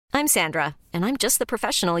I'm Sandra, and I'm just the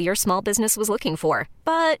professional your small business was looking for.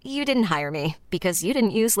 But you didn't hire me because you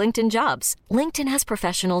didn't use LinkedIn Jobs. LinkedIn has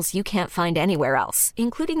professionals you can't find anywhere else,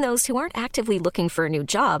 including those who aren't actively looking for a new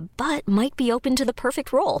job, but might be open to the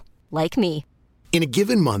perfect role, like me. In a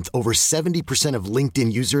given month, over 70% of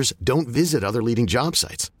LinkedIn users don't visit other leading job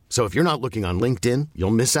sites. So if you're not looking on LinkedIn,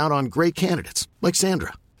 you'll miss out on great candidates like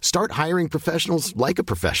Sandra. Start hiring professionals like a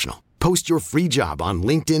professional. Post your free job on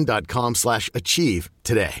linkedin.com/achieve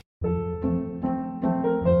today.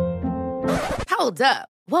 Hold up.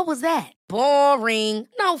 What was that? Boring.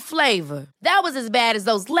 No flavor. That was as bad as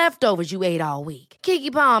those leftovers you ate all week.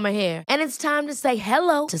 Keke Palmer here, and it's time to say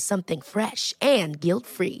hello to something fresh and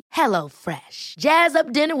guilt-free. Hello Fresh. Jazz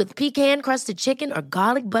up dinner with pecan-crusted chicken or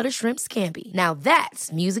garlic butter shrimp scampi. Now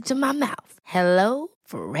that's music to my mouth. Hello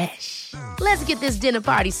Fresh. Let's get this dinner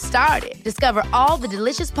party started. Discover all the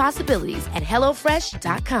delicious possibilities at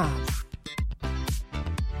hellofresh.com.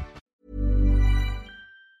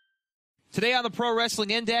 Today on the Pro Wrestling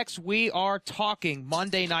Index, we are talking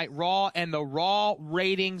Monday Night Raw and the Raw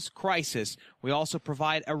ratings crisis. We also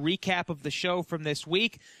provide a recap of the show from this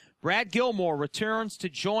week. Brad Gilmore returns to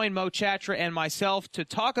join Mo Chatra and myself to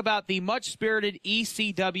talk about the much-spirited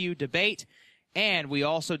ECW debate, and we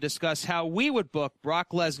also discuss how we would book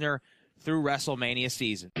Brock Lesnar through WrestleMania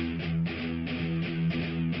season.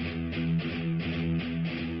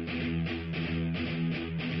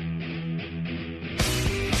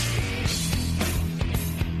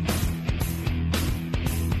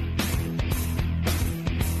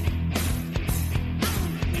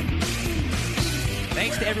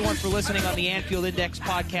 Thanks to everyone for listening on the Anfield Index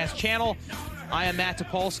podcast channel. I am Matt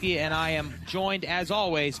Topolsky, and I am joined, as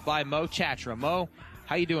always, by Mo Chatra. Mo,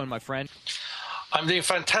 how you doing, my friend? I'm doing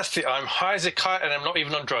fantastic. I'm high as a kite, and I'm not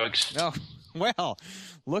even on drugs. Oh, well,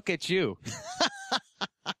 look at you.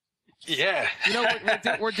 Yeah. You know,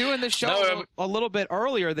 we're doing the show a little bit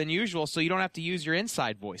earlier than usual, so you don't have to use your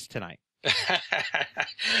inside voice tonight.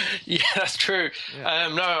 Yeah, that's true. Yeah.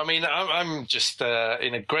 No, I mean, I'm just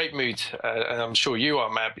in a great mood, and I'm sure you are,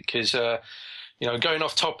 Matt, because, going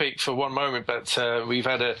off topic for one moment, but we've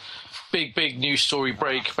had a big news story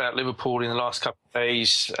break about Liverpool in the last couple of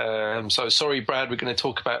days. So sorry, Brad, we're going to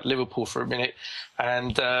talk about Liverpool for a minute.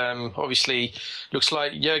 And obviously, looks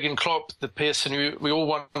like Jurgen Klopp, the person who we all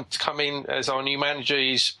want to come in as our new manager,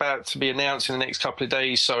 is about to be announced in the next couple of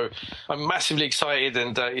days. So I'm massively excited,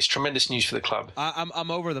 and it's tremendous news for the club.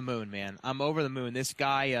 I'm over the moon, man. I'm over the moon. This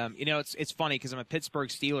guy, it's funny because I'm a Pittsburgh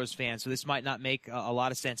Steelers fan, so this might not make a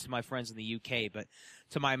lot of sense to my friends in the UK, but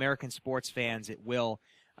to my American sports fans, it will.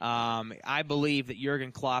 I believe that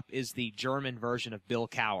Jurgen Klopp is the German version of Bill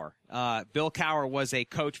Cowher. Bill Cowher was a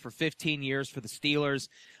coach for 15 years for the Steelers.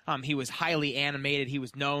 He was highly animated. He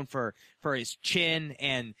was known for his chin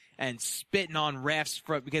and spitting on refs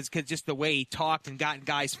because just the way he talked and got in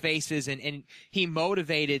guys' faces, and he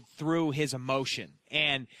motivated through his emotion.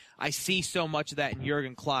 And I see so much of that in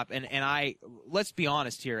Jurgen Klopp. And let's be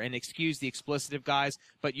honest here, and excuse the explicitive guys,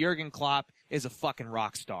 but Jurgen Klopp is a fucking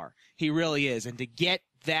rock star. He really is. And to get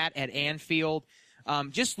that at Anfield,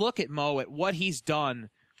 just look at Mo, at what he's done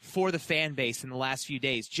for the fan base in the last few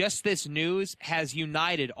days. Just this news has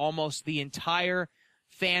united almost the entire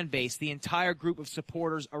fan base, the entire group of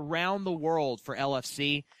supporters around the world for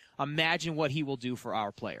LFC. Imagine what he will do for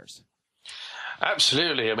our players.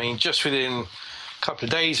 Absolutely. I mean, just within couple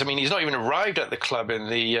of days. I mean, he's not even arrived at the club, and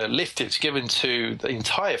the lift it's given to the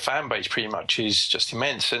entire fan base pretty much is just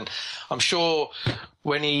immense. And I'm sure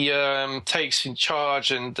when he takes in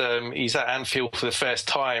charge and he's at Anfield for the first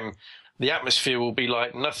time, the atmosphere will be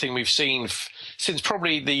like nothing we've seen since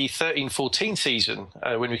probably the 13-14 season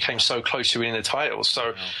when we came so close to winning the title.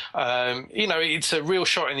 So, it's a real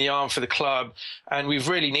shot in the arm for the club, and we've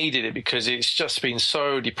really needed it because it's just been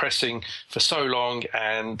so depressing for so long.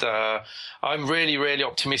 And I'm really, really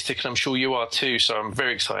optimistic, and I'm sure you are too. So I'm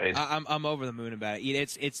very excited. I'm over the moon about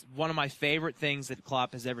it. It's one of my favorite things that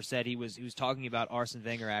Klopp has ever said. He was talking about Arsene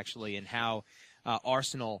Wenger actually, and how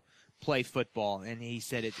Arsenal play football, and he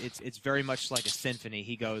said it's very much like a symphony.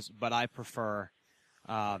 He goes, but I prefer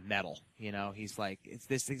metal. You know, he's like, it's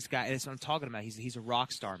this guy. That's what I'm talking about. He's a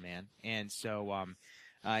rock star, man. And so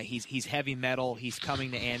he's heavy metal. He's coming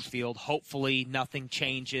to Anfield. Hopefully nothing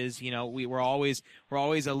changes. You know, we're always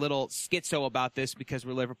a little schizo about this because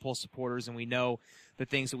we're Liverpool supporters and we know the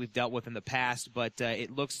things that we've dealt with in the past. But it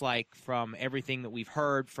looks like from everything that we've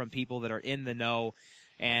heard from people that are in the know,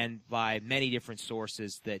 and by many different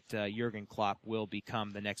sources, that Jurgen Klopp will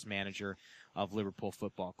become the next manager of Liverpool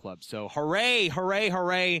Football Club. So hooray, hooray,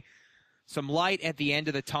 hooray some light at the end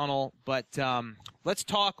of the tunnel. But let's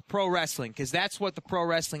talk pro wrestling, because that's what the Pro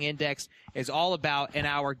Wrestling Index is all about. And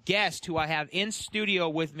our guest, who I have in studio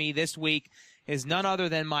with me this week, is none other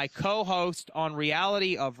than my co-host on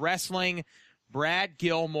Reality of Wrestling, Brad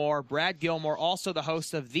Gilmore. Brad Gilmore, also the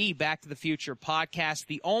host of the Back to the Future podcast,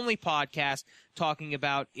 the only podcast talking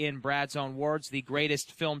about, in Brad's own words, the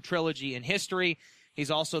greatest film trilogy in history.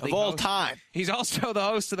 He's also the all time. He's also the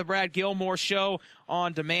host of the Brad Gilmore Show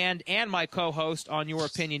on Demand, and my co-host on Your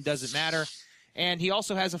Opinion Doesn't Matter. And he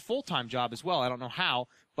also has a full-time job as well. I don't know how,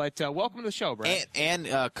 but welcome to the show, Brad. And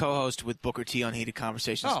co-host with Booker T on Heated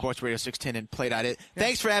Conversations, Sports Radio 610 and Play.it. Yeah.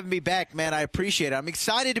 Thanks for having me back, man. I appreciate it. I'm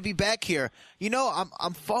excited to be back here. You know,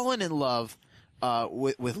 I'm falling in love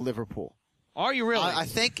with Liverpool. Are you really? I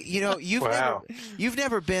think, you know, you've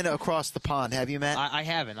never been across the pond, have you, Matt? I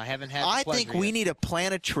haven't. I haven't had the I pleasure think yet. we need to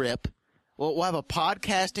plan a trip. We'll have a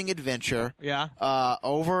podcasting adventure. Yeah.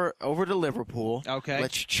 Over to Liverpool. Okay.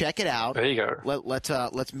 Let's check it out. There you go.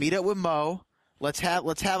 Let's meet up with Mo. Let's have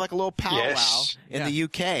like a little powwow in the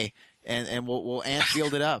UK, and we'll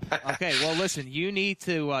Anfield it up. Okay. Well, listen, you need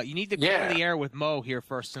to clear the air with Mo here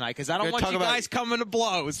first tonight, because I don't want you guys coming to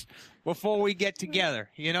blows before we get together.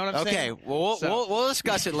 You know what I'm saying? Okay. Well, we'll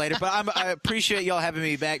discuss it later. But I appreciate y'all having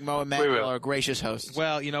me back, Mo and Matt. Y'all are gracious hosts.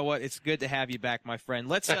 Well, you know what? It's good to have you back, my friend.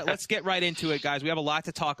 Let's get right into it, guys. We have a lot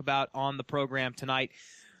to talk about on the program tonight.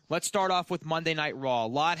 Let's start off with Monday Night Raw. A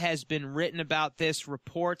lot has been written about this.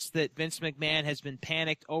 Reports that Vince McMahon has been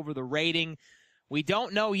panicked over the rating. We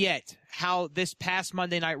don't know yet how this past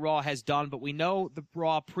Monday Night Raw has done, but we know the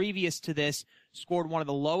Raw previous to this scored one of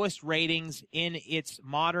the lowest ratings in its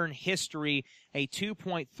modern history, a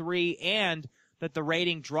 2.3, and that the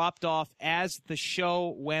rating dropped off as the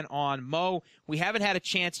show went on. Mo, we haven't had a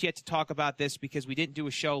chance yet to talk about this because we didn't do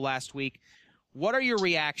a show last week. What are your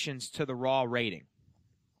reactions to the Raw rating?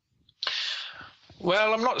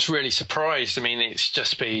 Well, I'm not really surprised. I mean, it's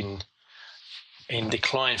just been in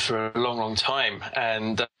decline for a long, long time.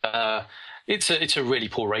 And it's a really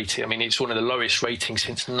poor rating. I mean, it's one of the lowest ratings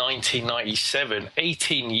since 1997,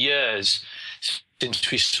 18 years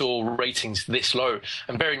since we saw ratings this low.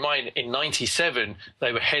 And bear in mind, in 97,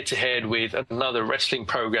 they were head-to-head with another wrestling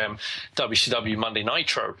program, WCW Monday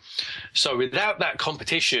Nitro. So without that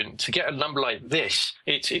competition, to get a number like this,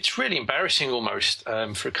 it's really embarrassing almost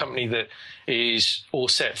for a company that is all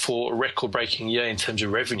set for a record-breaking year in terms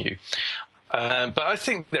of revenue. But I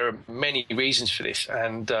think there are many reasons for this.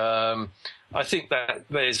 And I think that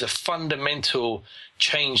there's a fundamental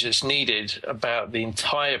change that's needed about the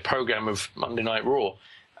entire program of Monday Night Raw.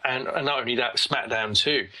 And not only that, SmackDown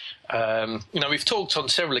too. We've talked on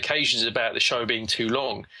several occasions about the show being too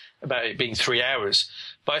long, about it being 3 hours.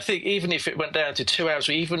 But I think even if it went down to 2 hours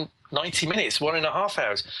or even 90 minutes, 1.5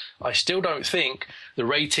 hours, I still don't think the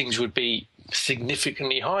ratings would be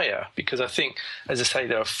significantly higher, because I think, as I say,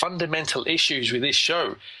 there are fundamental issues with this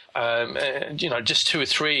show. Just two or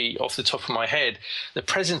three off the top of my head. The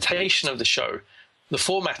presentation of the show, the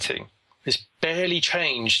formatting, has barely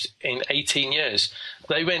changed in 18 years.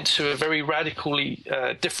 They went to a very radically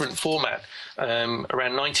different format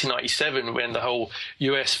around 1997, when the whole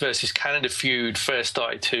US versus Canada feud first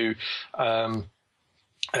started to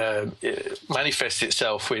manifest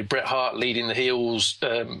itself, with Bret Hart leading the heels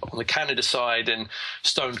on the Canada side and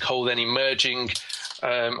Stone Cold then emerging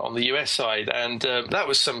on the US side. And that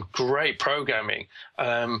was some great programming.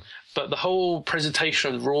 But the whole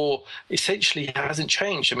presentation of Raw essentially hasn't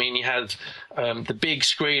changed. I mean, you have the big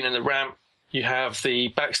screen and the ramp. You have the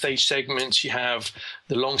backstage segments. You have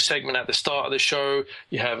the long segment at the start of the show.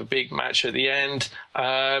 You have a big match at the end.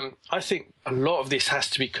 I think a lot of this has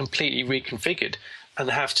to be completely reconfigured, and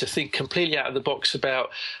they have to think completely out of the box about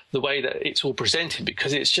the way that it's all presented,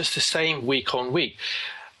 because it's just the same week on week.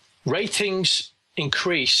 Ratings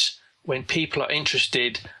increase when people are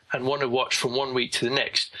interested and want to watch from 1 week to the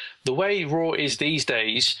next. The way Raw is these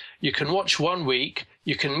days, you can watch 1 week,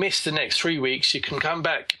 you can miss the next 3 weeks, you can come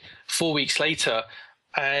back 4 weeks later,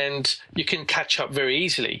 and you can catch up very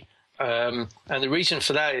easily. And the reason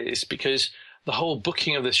for that is because the whole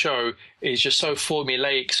booking of the show is just so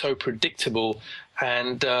formulaic, so predictable.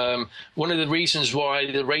 And one of the reasons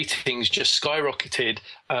why the ratings just skyrocketed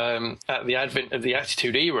at the advent of the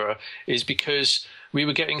Attitude Era is because we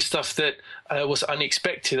were getting stuff that was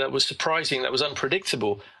unexpected, that was surprising, that was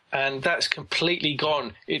unpredictable. And that's completely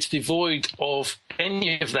gone. It's devoid of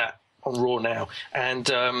any of that on Raw now. And,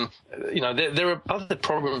 there are other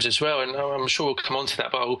problems as well, and I'm sure we'll come on to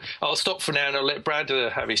that, but I'll stop for now and I'll let Brad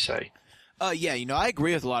have his say. I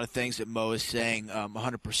agree with a lot of things that Mo is saying,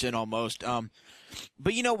 100% almost.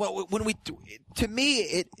 But you know what? To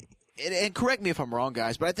me, and correct me if I'm wrong,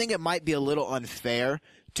 guys, but I think it might be a little unfair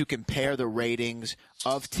to compare the ratings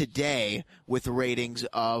of today with the ratings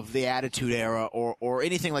of the Attitude Era or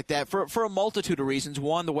anything like that for a multitude of reasons.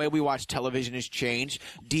 One, the way we watch television has changed.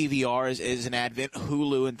 DVR is an advent.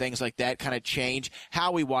 Hulu and things like that kind of change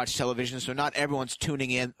how we watch television. So not everyone's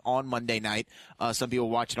tuning in on Monday night. Some people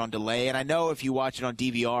watch it on delay. And I know if you watch it on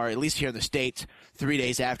DVR, at least here in the States, 3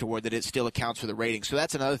 days afterward, that it still accounts for the ratings. So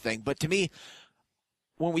that's another thing. But to me,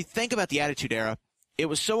 when we think about the Attitude Era, it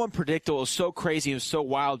was so unpredictable, it was so crazy, it was so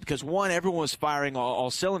wild because, one, everyone was firing all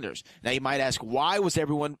cylinders. Now, you might ask, why was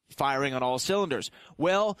everyone firing on all cylinders?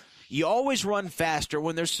 Well, you always run faster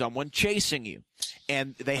when there's someone chasing you.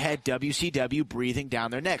 And they had WCW breathing down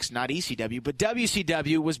their necks. Not ECW, but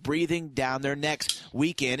WCW was breathing down their necks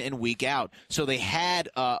week in and week out. So they had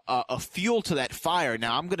a fuel to that fire.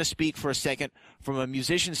 Now, I'm going to speak for a second from a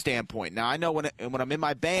musician standpoint. Now, I know when I'm in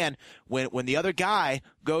my band, when the other guy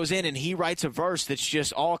goes in and he writes a verse that's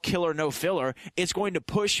just all killer, no filler, it's going to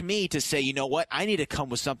push me to say, you know what, I need to come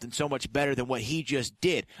with something so much better than what he just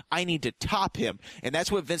did. I need to top him. And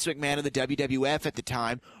that's what Vince McMahon and the WWF at the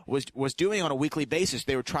time was doing on a weekly basis.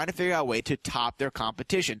 They were trying to figure out a way to top their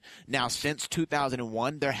competition. Now, since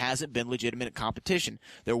 2001, there hasn't been legitimate competition.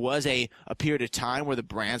 There was a period of time where the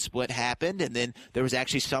brand split happened, and then there was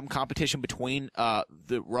actually some competition between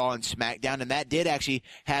the Raw and SmackDown, and that did actually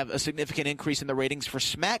have a significant increase in the ratings for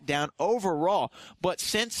SmackDown over Raw. But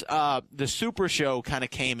since the Super Show kind of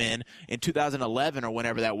came in 2011 or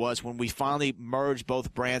whenever that was, when we finally merged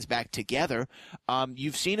both brands back together,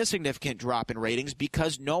 you've seen a significant drop in ratings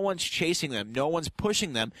because no one's chasing them, no one's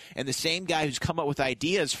pushing them, and the same guy who's come up with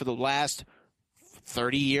ideas for the last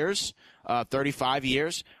 30 years, 35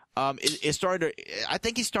 years, is starting to. I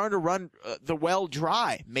think he's starting to run the well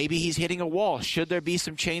dry. Maybe he's hitting a wall. Should there be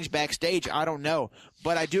some change backstage? I don't know.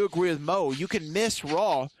 But I do agree with Mo. You can miss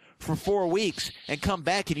Raw for 4 weeks and come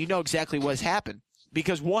back and you know exactly what's happened.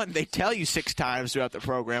 Because, one, they tell you 6 times throughout the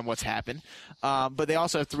program what's happened. But they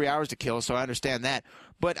also have 3 hours to kill, so I understand that.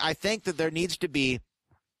 But I think that there needs to be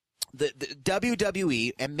the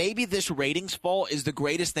WWE, and maybe this ratings fall is the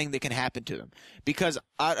greatest thing that can happen to them. Because,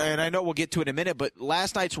 and I know we'll get to it in a minute, but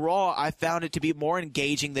last night's Raw, I found it to be more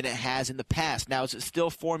engaging than it has in the past. Now, is it still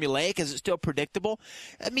formulaic? Is it still predictable?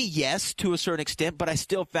 I mean, yes, to a certain extent, but I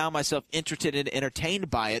still found myself interested and entertained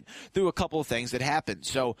by it through a couple of things that happened.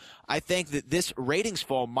 So I think that this ratings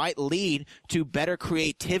fall might lead to better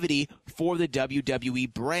creativity for the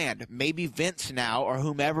WWE brand. Maybe Vince now, or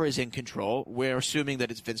whomever is in control, we're assuming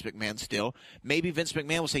that it's Vince McMahon still, maybe Vince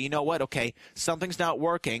McMahon will say, you know what, okay, something's not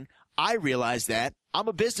working. I realize that. I'm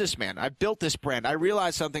a businessman. I built this brand. I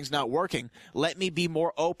realize something's not working. Let me be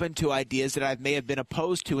more open to ideas that I may have been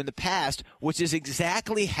opposed to in the past, which is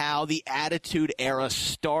exactly how the Attitude Era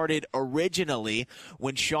started originally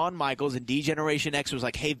when Shawn Michaels and D-Generation X was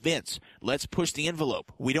like, hey, Vince, let's push the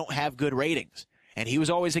envelope. We don't have good ratings. And he was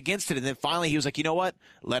always against it. And then finally he was like, you know what?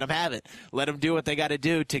 Let them have it. Let them do what they got to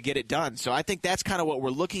do to get it done. So I think that's kind of what we're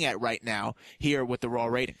looking at right now here with the Raw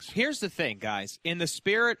ratings. Here's the thing, guys. In the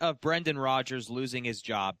spirit of Brendan Rodgers losing his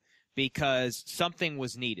job because something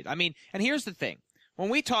was needed. I mean, and here's the thing. When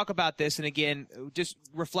we talk about this, and again, just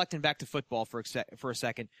reflecting back to football for a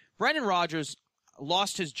second, Brendan Rodgers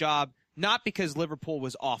lost his job not because Liverpool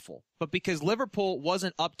was awful, but because Liverpool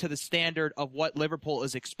wasn't up to the standard of what Liverpool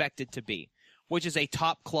is expected to be, which is a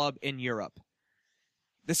top club in Europe.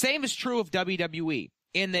 The same is true of WWE,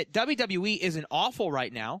 in that WWE isn't awful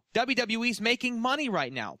right now. WWE's making money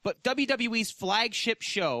right now. But WWE's flagship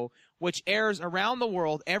show, which airs around the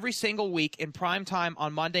world every single week in prime time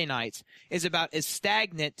on Monday nights, is about as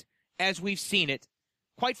stagnant as we've seen it,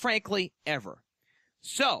 quite frankly, ever.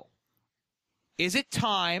 So, is it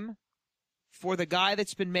time for the guy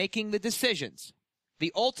that's been making the decisions,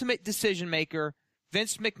 the ultimate decision maker,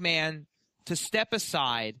 Vince McMahon, to step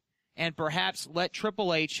aside and perhaps let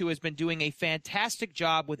Triple H, who has been doing a fantastic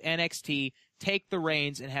job with NXT, take the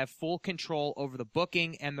reins and have full control over the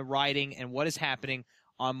booking and the writing and what is happening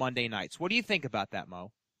on Monday nights? What do you think about that,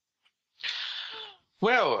 Mo?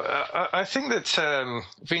 Well, I think that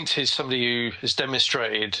Vince is somebody who has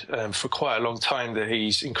demonstrated for quite a long time that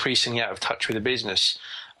he's increasingly out of touch with the business.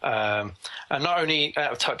 And not only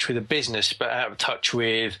out of touch with the business, but out of touch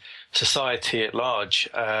with society at large.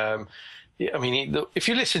 I mean, if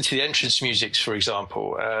you listen to the entrance music, for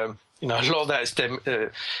example, you know, a lot of that is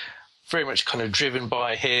very much kind of driven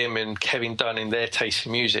by him and Kevin Dunn in their taste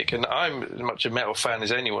in music. And I'm as much a metal fan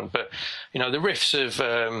as anyone, but, you know, the riffs of,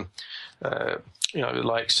 you know, the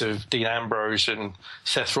likes of Dean Ambrose and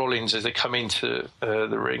Seth Rollins as they come into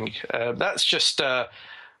the ring, that's just,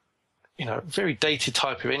 very dated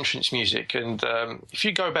type of entrance music. And if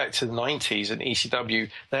you go back to the 90s and ECW,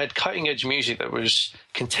 they had cutting-edge music that was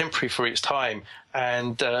contemporary for its time.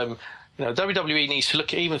 And, WWE needs to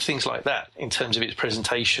look at even things like that in terms of its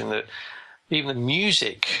presentation, that even the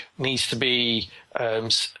music needs to be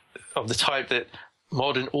of the type that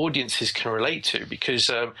modern audiences can relate to, because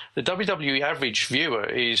the WWE average viewer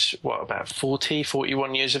is, about 40,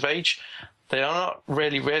 41 years of age. They are not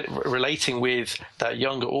really relating with that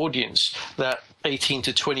younger audience, that 18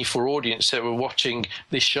 to 24 audience that were watching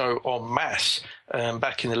this show en masse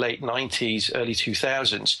back in the late 90s, early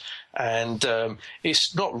 2000s. And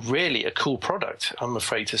it's not really a cool product, I'm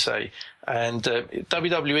afraid to say. And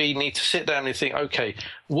WWE need to sit down and think, okay,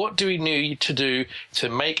 what do we need to do to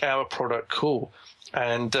make our product cool?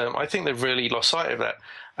 And I think they've really lost sight of that.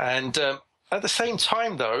 And at the same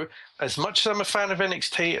time, though, as much as I'm a fan of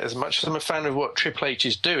NXT, as much as I'm a fan of what Triple H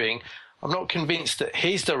is doing, I'm not convinced that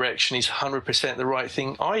his direction is 100% the right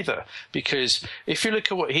thing either. Because if you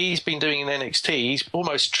look at what he's been doing in NXT, he's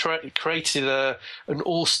almost created an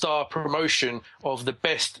all-star promotion of the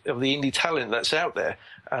best of the indie talent that's out there.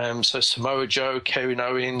 So Samoa Joe, Kevin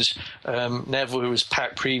Owens, Neville, who was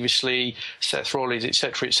Pac previously, Seth Rollins,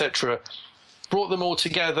 etc., brought them all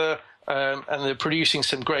together, and they're producing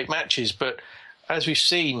some great matches. But as we've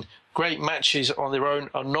seen, great matches on their own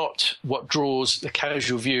are not what draws the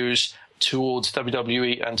casual viewers towards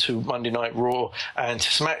WWE and to Monday Night Raw and to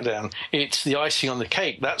SmackDown. It's the icing on the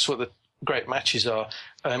cake. That's what the great matches are.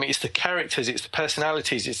 It's the characters, it's the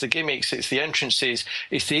personalities, it's the gimmicks, it's the entrances,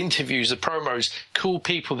 it's the interviews, the promos, cool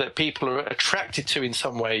people that people are attracted to in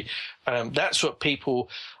some way. That's what people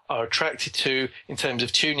are attracted to in terms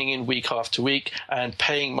of tuning in week after week and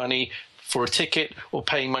paying money for a ticket, or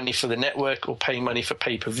paying money for the network, or paying money for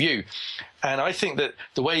pay-per-view. And I think that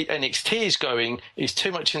the way NXT is going is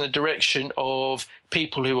too much in the direction of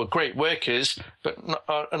people who are great workers, but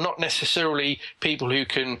are not necessarily people who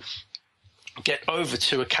can get over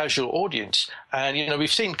to a casual audience. And, we've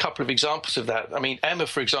seen a couple of examples of that. I mean, Emma,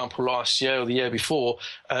 for example, last year or the year before,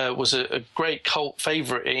 was a great cult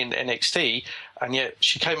favorite in NXT, and yet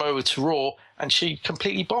she came over to Raw and she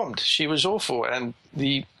completely bombed. She was awful, and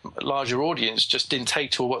the larger audience just didn't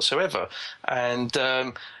take to her whatsoever. And,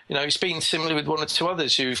 it's been similar with one or two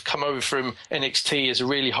others who've come over from NXT as a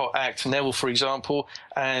really hot act, Neville, for example,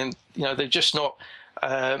 and, they're just not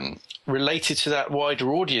related to that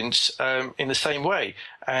wider audience in the same way.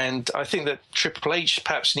 And I think that Triple H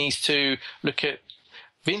perhaps needs to look at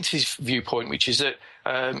Vince's viewpoint, which is that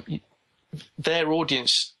their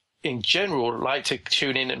audience in general like to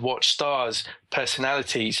tune in and watch stars,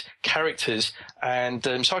 personalities, characters. And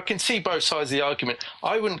so I can see both sides of the argument.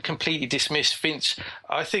 I wouldn't completely dismiss Vince.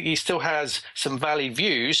 I think he still has some valid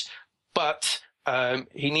views, but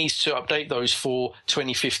he needs to update those for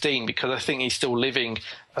 2015, because I think he's still living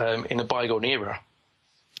in a bygone era.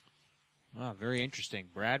 Oh, very interesting.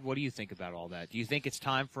 Brad, what do you think about all that? Do you think it's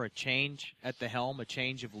time for a change at the helm, a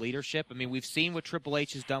change of leadership? I mean, we've seen what Triple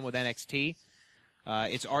H has done with NXT.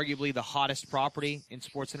 It's arguably the hottest property in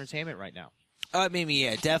sports entertainment right now.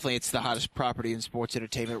 Yeah, definitely it's the hottest property in sports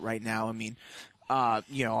entertainment right now. I mean,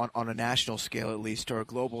 on a national scale at least, or a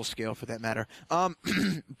global scale for that matter.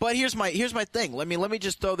 But here's my thing. Let me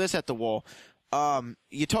just throw this at the wall.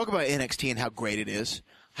 You talk about NXT and how great it is,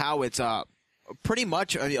 how it's pretty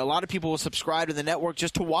much a lot of people will subscribe to the network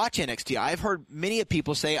just to watch NXT. I've heard many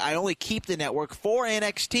people say I only keep the network for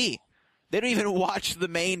NXT. They don't even watch the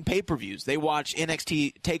main pay-per-views. They watch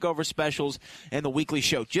NXT TakeOver specials and the weekly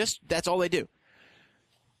show. That's all they do.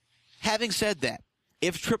 Having said that,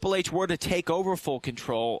 if Triple H were to take over full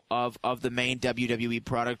control of the main WWE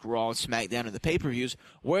product, Raw, SmackDown, and the pay-per-views,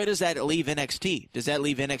 where does that leave NXT? Does that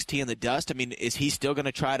leave NXT in the dust? I mean, is he still going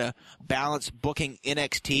to try to balance booking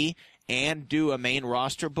NXT and do main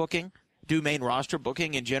roster booking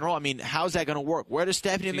in general? I mean, how's that going to work? Where does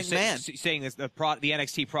Stephanie McMahon? Saying that the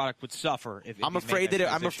NXT product would suffer if I'm afraid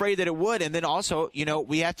that it would. And then also,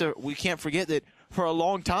 we can't forget that for a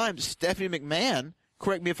long time, Stephanie McMahon,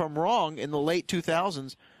 correct me if I'm wrong, in the late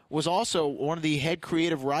 2000s, was also one of the head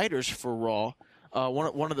creative writers for Raw,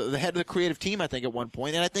 one of the head of the creative team, I think, at one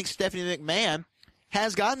point. And I think Stephanie McMahon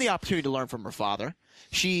has gotten the opportunity to learn from her father.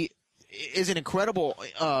 She is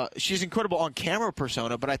she's incredible on camera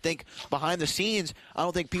persona, but I think behind the scenes, I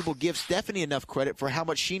don't think people give Stephanie enough credit for how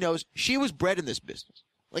much she knows. She was bred in this business.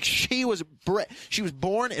 Like, she was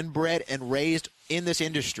born and bred and raised in this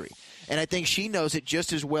industry. And I think she knows it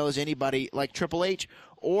just as well as anybody like Triple H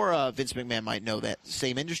or Vince McMahon might know that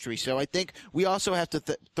same industry. So I think we also have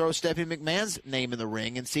to throw Stephanie McMahon's name in the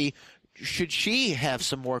ring and see, should she have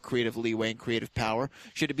some more creative leeway and creative power?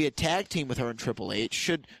 Should it be a tag team with her and Triple H?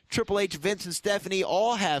 Should Triple H, Vince, and Stephanie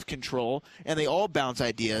all have control and they all bounce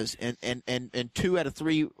ideas and 2 out of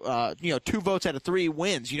 3, 2 votes out of 3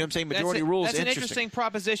 wins? You know what I'm saying? Majority rules. That's an interesting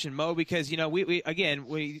proposition, Mo, because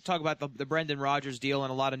we talk about the Brendan Rodgers deal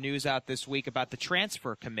and a lot of news out this week about the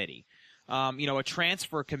transfer committee. A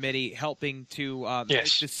transfer committee helping to make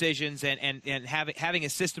decisions and having a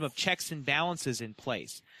system of checks and balances in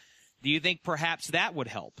place. Do you think perhaps that would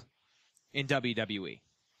help in WWE?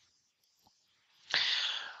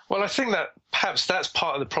 Well, I think that perhaps that's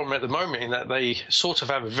part of the problem at the moment, in that they sort of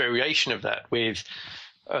have a variation of that with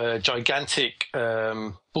a gigantic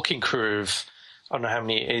booking crew of, I don't know how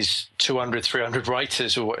many it is, 200, 300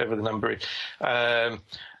 writers or whatever the number is.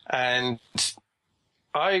 And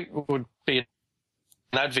I would be an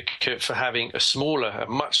advocate for having a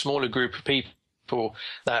much smaller group of people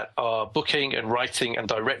that are booking and writing and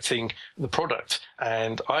directing the product.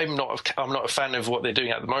 And I'm not a fan of what they're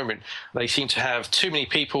doing at the moment. They seem to have too many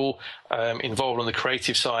people involved on the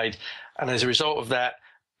creative side. And as a result of that,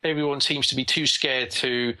 everyone seems to be too scared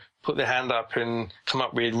to put their hand up and come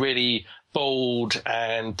up with really bold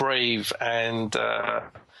and brave and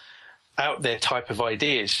out there type of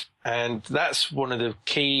ideas. And that's one of the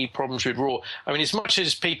key problems with Raw. I mean, as much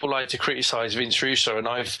as people like to criticize Vince Russo, and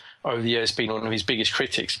I've over the years been one of his biggest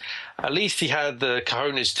critics, at least he had the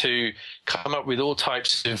cojones to come up with all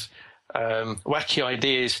types of wacky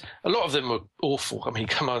ideas. A lot of them were awful. I mean,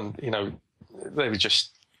 come on, they were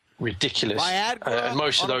just ridiculous. And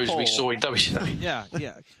most of those we saw in WWE. Yeah.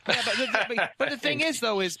 But the thing is,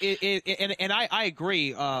 though, and I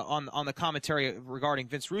agree on the commentary regarding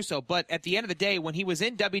Vince Russo. But at the end of the day, when he was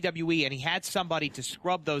in WWE and he had somebody to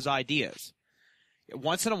scrub those ideas,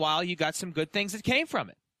 once in a while you got some good things that came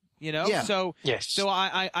from it. Yeah. So yes. So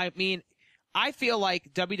I mean, I feel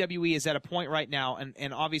like WWE is at a point right now,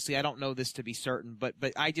 and obviously I don't know this to be certain, but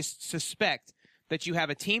I just suspect that you have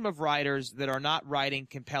a team of writers that are not writing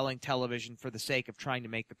compelling television for the sake of trying to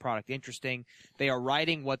make the product interesting. They are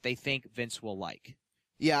writing what they think Vince will like.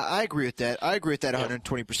 Yeah, I agree with that.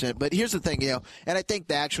 120%. But here's the thing, and I think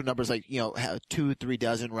the actual numbers, 2-3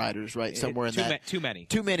 dozen writers, right, somewhere in that. Too many.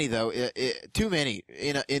 Too many, though. Too many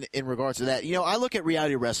in regards to that. I look at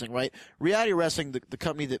Reality Wrestling, right? Reality Wrestling, the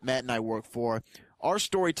company that Matt and I work for, our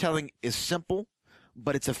storytelling is simple,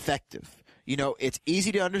 but it's effective. It's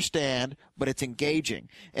easy to understand, but it's engaging.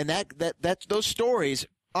 And that those stories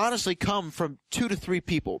honestly come from 2 to 3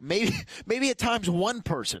 people. Maybe at times one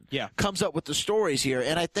person comes up with the stories here.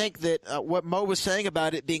 And I think that what Mo was saying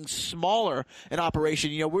about it being smaller in operation,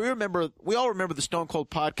 we all remember the Stone Cold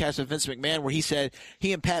podcast of Vince McMahon where he said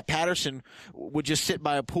he and Pat Patterson would just sit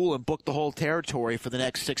by a pool and book the whole territory for the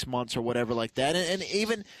next 6 months or whatever like that. And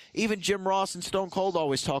even Jim Ross and Stone Cold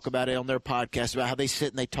always talk about it on their podcast about how they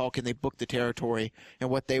sit and they talk and they book the territory and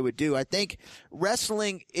what they would do. I think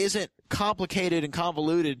wrestling isn't complicated and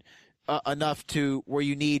convoluted enough to where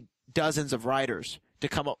you need dozens of writers to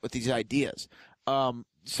come up with these ideas. Some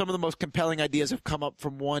of the most compelling ideas have come up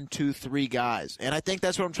from 1, 2, 3 guys. And I think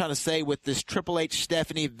that's what I'm trying to say with this Triple H,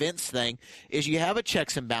 Stephanie, Vince thing is you have a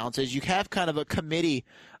checks and balances. You have kind of a committee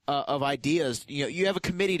of ideas. You have a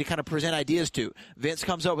committee to kind of present ideas to. Vince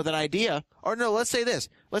comes up with an idea. Or no, let's say this.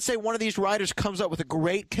 Let's say one of these writers comes up with a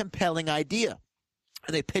great, compelling idea.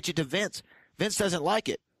 And they pitch it to Vince. Vince doesn't like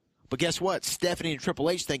it. But guess what? Stephanie and Triple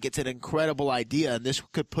H think it's an incredible idea, and this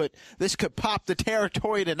could pop the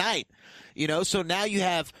territory tonight. So now you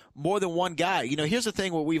have more than one guy. Here's the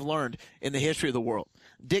thing: what we've learned in the history of the world: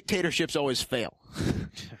 dictatorships always fail,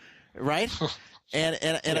 right? And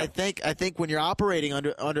I think when you're operating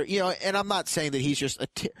under and I'm not saying that he's just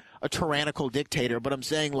a tyrannical dictator, but I'm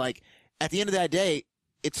saying at the end of that day,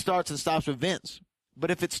 it starts and stops with Vince. But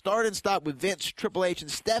if it started and stopped with Vince, Triple H, and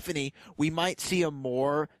Stephanie, we might see a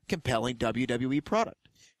more compelling WWE product.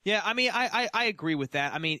 Yeah, I mean, I agree with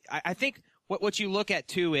that. I mean, I think what you look at,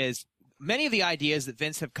 too, is many of the ideas that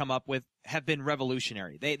Vince have come up with have been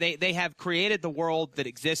revolutionary. They have created the world that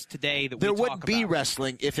exists today that we talk about. There wouldn't be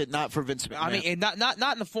wrestling if it not for Vince McMahon. I mean,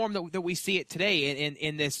 not in the form that we see it today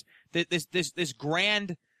in this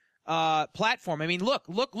grand platform. I mean, look.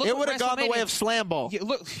 It would have gone the way of Slam Ball. Yeah,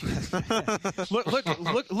 look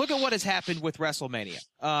at what has happened with WrestleMania.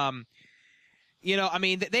 I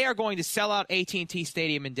mean, they are going to sell out AT&T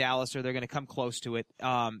Stadium in Dallas, or they're going to come close to it.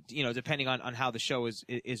 Depending on how the show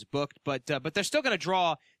is booked, but they're still going to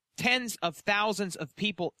draw tens of thousands of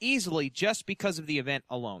people easily just because of the event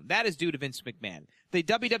alone. That is due to Vince McMahon. The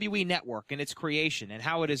WWE Network and its creation and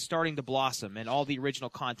how it is starting to blossom and all the original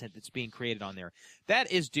content that's being created on there.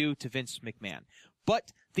 That is due to Vince McMahon.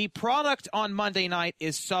 But The product on Monday night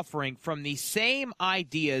is suffering from the same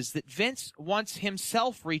ideas that Vince once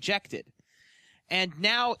himself rejected. And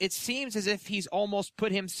now it seems as if he's almost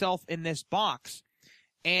put himself in this box.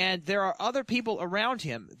 And there are other people around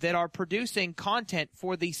him that are producing content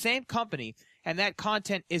for the same company, and that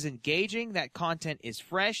content is engaging, that content is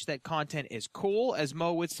fresh, that content is cool, as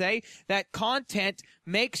Mo would say. That content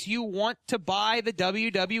makes you want to buy the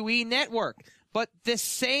WWE Network. But this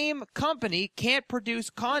same company can't produce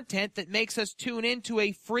content that makes us tune into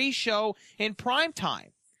a free show in prime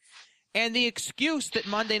time. And the excuse that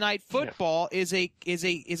Monday Night Football is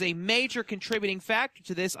a major contributing factor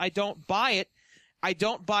to this, I don't buy it. I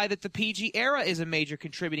don't buy that the PG era is a major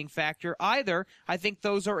contributing factor either. I think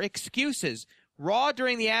those are excuses. Raw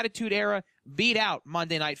during the Attitude Era beat out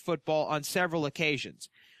Monday Night Football on several occasions.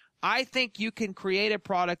 I think you can create a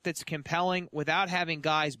product that's compelling without having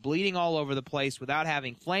guys bleeding all over the place, without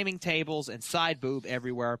having flaming tables and side boob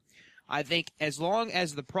everywhere. I think as long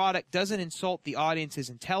as the product doesn't insult the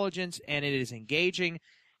audience's intelligence and it is engaging,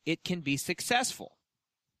 it can be successful.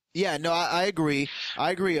 Yeah, no, I agree.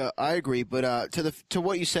 I agree. But to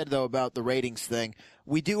what you said though about the ratings thing,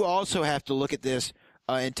 we do also have to look at this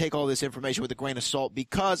and take all this information with a grain of salt,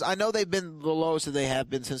 because I know they've been the lowest that they have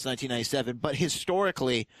been since 1997. But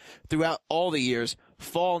historically, throughout all the years,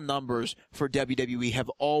 fall numbers for WWE have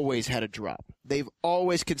always had a drop. They've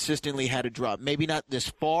always consistently had a drop. Maybe not this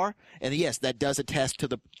far, and yes, that does attest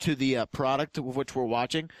to the product of which we're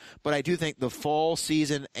watching. But I do think the fall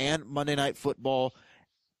season and Monday Night Football,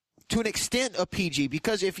 to an extent, a PG,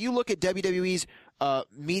 because if you look at WWE's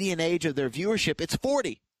median age of their viewership, it's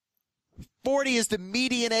 40. 40 is the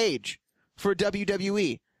median age for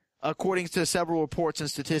WWE, according to several reports and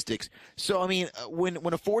statistics. So, I mean, when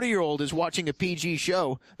a 40-year-old is watching a PG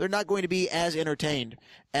show, they're not going to be as entertained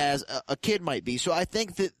as a kid might be. So I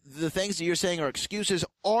think that the things that you're saying are excuses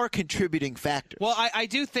are contributing factors. Well, I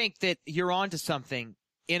do think that you're onto something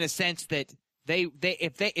in a sense that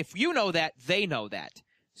if you know that, they know that.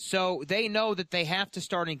 So they know that they have to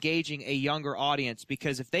start engaging a younger audience,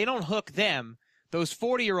 because if they don't hook them, those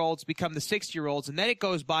 40-year-olds become the 60-year-olds, and then it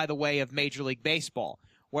goes by the way of Major League Baseball,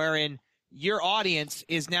 wherein your audience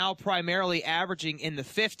is now primarily averaging in the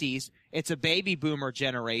 50s. It's a baby boomer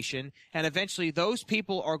generation, and eventually those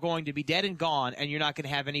people are going to be dead and gone, and you're not going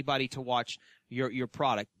to have anybody to watch your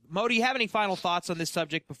product. Mo, do you have any final thoughts on this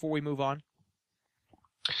subject before we move on?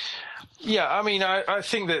 Yeah, I mean, I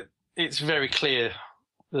think that it's very clear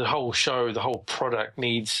the whole show, the whole product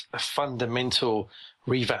needs a fundamental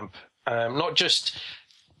revamp. Not just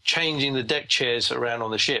changing the deck chairs around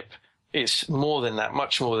on the ship. It's more than that,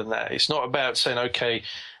 much more than that. It's not about saying, okay,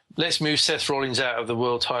 let's move Seth Rollins out of the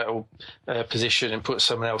world title position and put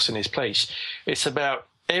someone else in his place. It's about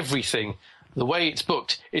everything. The way it's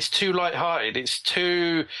booked, it's too lighthearted. It's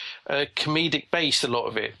too comedic based, a lot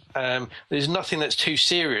of it. There's nothing that's too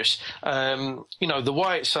serious. The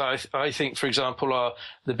Wyatts, I think, for example, are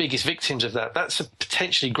the biggest victims of that. That's a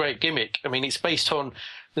potentially great gimmick. I mean, it's based on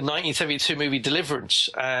the 1972 movie Deliverance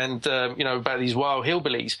and, about these wild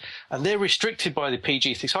hillbillies. And they're restricted by the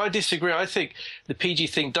PG thing. So I disagree. I think the PG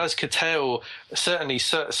thing does curtail certainly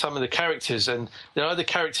some of the characters. And there are other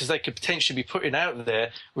characters they could potentially be putting out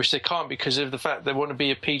there, which they can't because of the fact they want to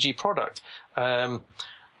be a PG product.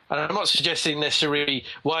 And I'm not suggesting necessarily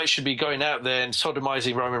why it should be going out there and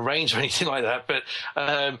sodomizing Roman Reigns or anything like that. But,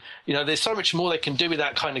 there's so much more they can do with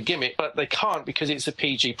that kind of gimmick, but they can't because it's a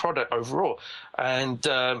PG product overall. And,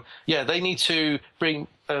 they need to bring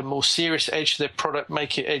a more serious edge to their product,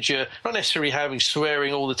 make it edgier, not necessarily having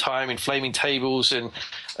swearing all the time and flaming tables and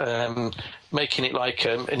making it like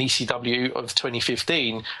an ECW of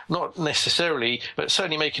 2015. Not necessarily, but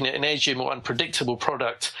certainly making it an edgier, more unpredictable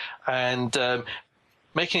product and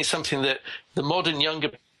making it something that the modern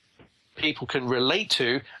younger people can relate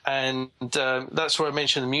to. And that's where I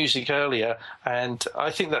mentioned the music earlier. And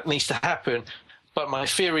I think that needs to happen. But my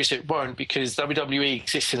fear is it won't, because WWE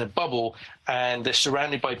exists in a bubble and they're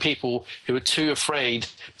surrounded by people who are too afraid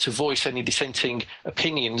to voice any dissenting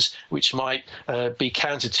opinions, which might be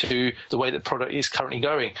counter to the way the product is currently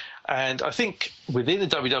going. And I think within the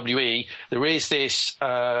WWE, there is this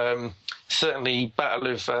certainly battle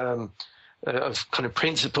of kind of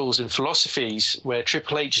principles and philosophies where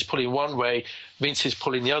Triple H is pulling one way, Vince is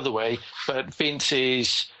pulling the other way, but Vince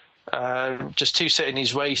is just too set in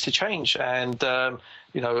his ways to change. And,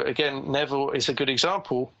 again, Neville is a good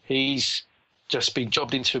example. He's just been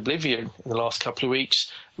jobbed into oblivion in the last couple of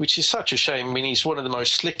weeks, which is such a shame. I mean, he's one of the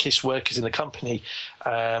most slickest workers in the company,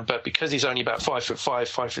 but because he's only about 5'5",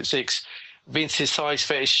 5'6", Vince's size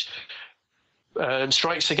fetish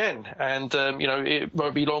strikes again, and it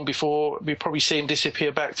won't be long before we probably see him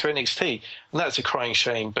disappear back to NXT, and that's a crying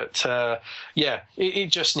shame. But it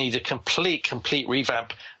just needs a complete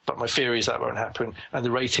revamp. But my fear is that won't happen, and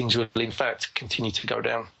the ratings will in fact continue to go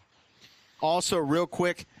down. Also, real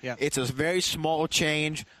quick, yeah. It's a very small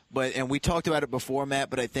change, and we talked about it before, Matt,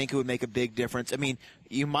 but I think it would make a big difference. I mean,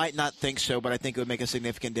 you might not think so, but I think it would make a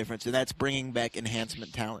significant difference, and that's bringing back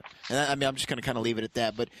enhancement talent. And I'm just going to kind of leave it at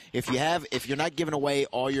that. But if you're not giving away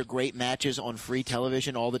all your great matches on free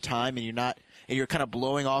television all the time, and you're kind of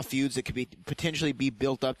blowing off feuds that could potentially be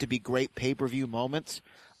built up to be great pay-per-view moments,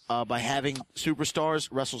 by having superstars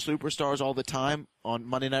wrestle superstars all the time on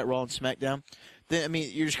Monday Night Raw and SmackDown, then, I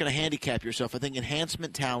mean, you're just going to handicap yourself. I think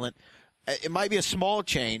enhancement talent, it might be a small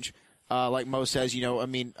change, like Mo says,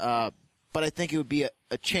 but I think it would be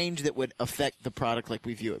a change that would affect the product like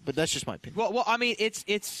we view it. But that's just my opinion. Well, I mean,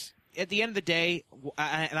 it's at the end of the day,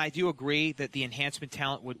 and I do agree that the enhancement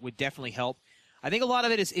talent would definitely help. I think a lot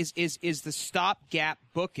of it is the stopgap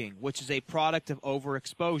booking, which is a product of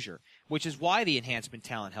overexposure, which is why the enhancement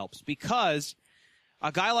talent helps. Because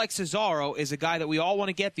a guy like Cesaro is a guy that we all want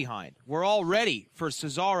to get behind. We're all ready for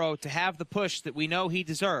Cesaro to have the push that we know he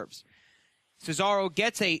deserves. Cesaro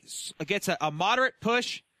gets a moderate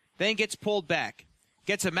push, then gets pulled back.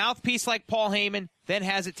 Gets a mouthpiece like Paul Heyman, then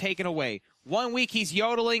has it taken away. 1 week he's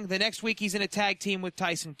yodeling, the next week he's in a tag team with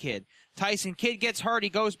Tyson Kidd. Tyson Kidd gets hurt, he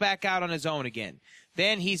goes back out on his own again.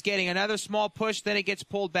 Then he's getting another small push, then it gets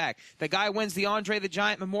pulled back. The guy wins the Andre the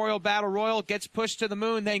Giant Memorial Battle Royal, gets pushed to the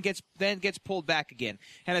moon, then gets pulled back again.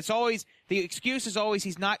 And it's always, the excuse is always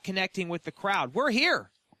he's not connecting with the crowd. We're here.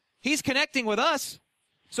 He's connecting with us.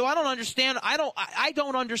 So I don't understand, I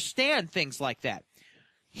don't understand things like that.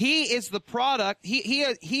 He is the product, he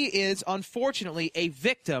is unfortunately a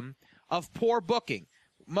victim of poor booking.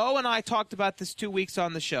 Mo and I talked about this 2 weeks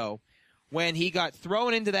on the show when he got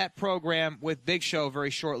thrown into that program with Big Show very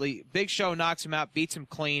shortly. Big Show knocks him out, beats him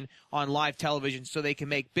clean on live television so they can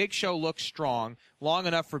make Big Show look strong long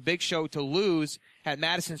enough for Big Show to lose at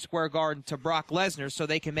Madison Square Garden to Brock Lesnar so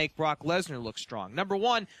they can make Brock Lesnar look strong. Number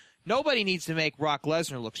one, nobody needs to make Brock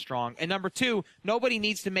Lesnar look strong. And number two, nobody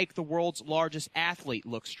needs to make the world's largest athlete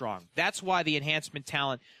look strong. That's why the enhancement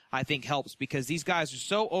talent, I think, helps, because these guys are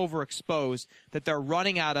so overexposed that they're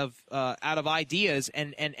running out of ideas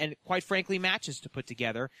and quite frankly matches to put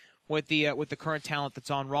together with the current talent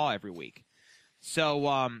that's on Raw every week.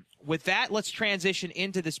 So with that, let's transition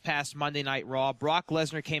into this past Monday Night Raw. Brock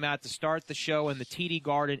Lesnar came out to start the show, and the TD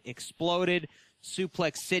Garden exploded.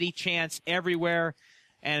 Suplex City chants everywhere.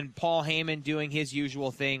 And Paul Heyman doing his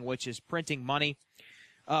usual thing, which is printing money.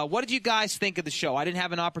 What did you guys think of the show? I didn't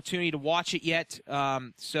have an opportunity to watch it yet,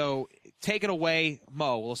 so take it away.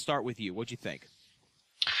 Mo, we'll start with you. What'd you think?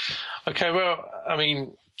 Okay, well, I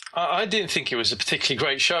mean, I didn't think it was a particularly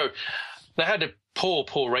great show. They had a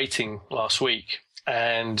poor rating last week,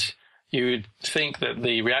 and you would think that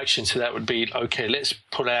the reaction to that would be, okay, let's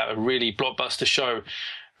put out a really blockbuster show,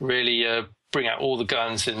 really bring out all the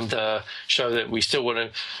guns and show that we still want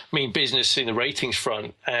to mean business in the ratings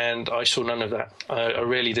front. And I saw none of that. I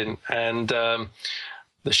really didn't. And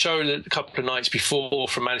the show a couple of nights before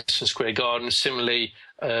from Madison Square Garden similarly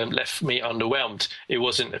left me underwhelmed. It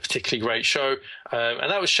wasn't a particularly great show.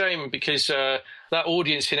 And that was a shame because that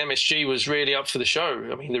audience in MSG was really up for the show.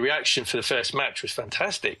 I mean, the reaction for the first match was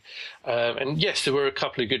fantastic. And yes, there were a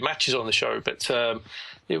couple of good matches on the show, but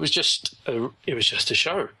it was just a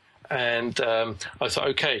show. And I thought,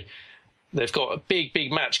 okay, they've got a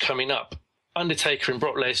big match coming up. Undertaker and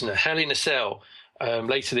Brock Lesnar, Hell in a Cell,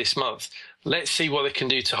 later this month. Let's see what they can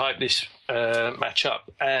do to hype this match up.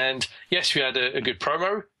 And yes, we had a good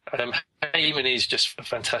promo. Heyman is just a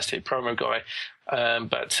fantastic promo guy.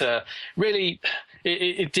 But really,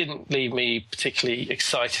 it didn't leave me particularly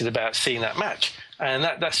excited about seeing that match. And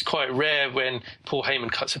that's quite rare when Paul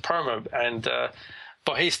Heyman cuts a promo. And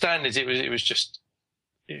by his standards, it was just,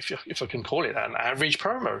 if I can call it that, an average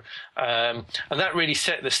promo. And that really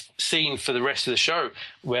set the scene for the rest of the show,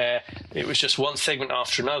 where it was just one segment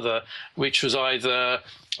after another, which was either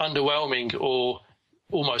underwhelming or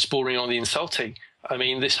almost bordering on the insulting. I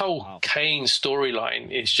mean, this whole Kane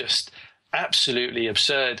storyline is just absolutely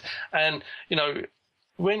absurd. And, you know,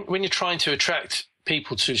 when you're trying to attract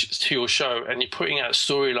people to your show and you're putting out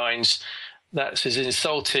storylines that's as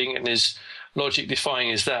insulting and as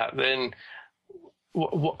logic-defying as that, then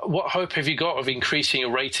what hope have you got of increasing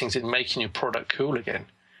your ratings and making your product cool again?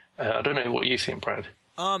 I don't know what you think, Brad.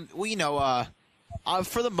 Well, you know,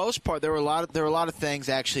 for the most part, there were a lot of things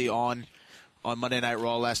actually on Monday Night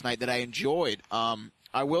Raw last night that I enjoyed.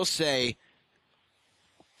 I will say,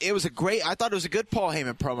 it was a great. I thought it was a good Paul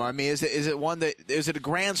Heyman promo. I mean, is it one that is it a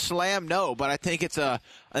grand slam? No, but I think it's a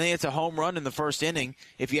home run in the first inning,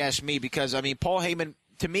 if you ask me. Because I mean, Paul Heyman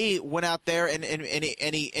to me went out there and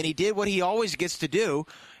he did what he always gets to do,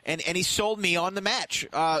 and he sold me on the match,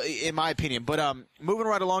 in my opinion. But moving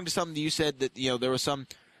right along to something that you said that there was some.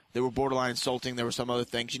 They were borderline insulting. There were some other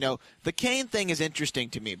things. The Kane thing is interesting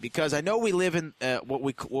to me because I know we live in what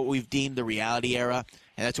we've deemed the reality era,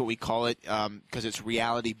 and that's what we call it because it's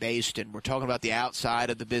reality based, and we're talking about the outside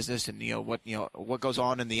of the business and what goes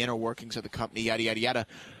on in the inner workings of the company, yada yada yada.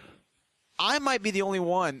 I might be the only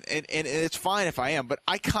one, and it's fine if I am, but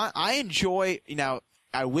I enjoy.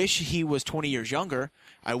 I wish he was 20 years younger.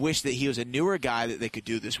 I wish that he was a newer guy that they could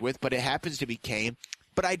do this with, but it happens to be Kane.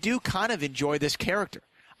 But I do kind of enjoy this character.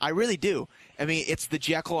 I really do. I mean, it's the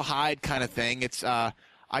Jekyll Hyde kind of thing. It's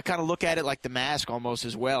I kind of look at it like The Mask almost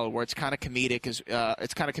as well, where it's kind of comedic.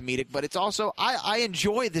 It's kind of comedic, but it's also I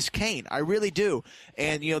enjoy this Kane. I really do.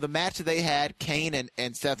 And the match that they had, Kane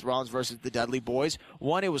and Seth Rollins versus the Dudley Boys.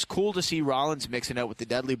 One, it was cool to see Rollins mixing up with the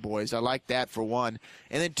Dudley Boys. I like that for one.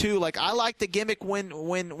 And then two, I like the gimmick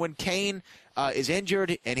when Kane is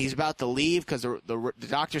injured and he's about to leave because the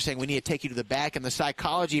doctor's saying we need to take you to the back, and the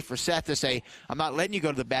psychology for Seth to say, I'm not letting you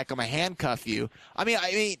go to the back, I'm going to handcuff you. I mean,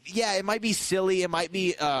 yeah, it might be silly, it might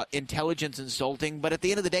be intelligence insulting, but at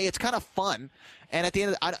the end of the day, it's kind of fun. And at the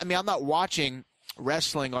end of I'm not watching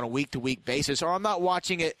wrestling on a week-to-week basis, or I'm not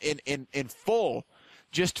watching it in full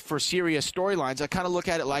just for serious storylines. I kind of look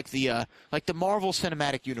at it like the Marvel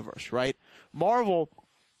Cinematic Universe, right? Marvel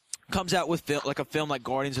comes out with a film like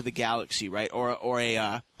Guardians of the Galaxy, right, or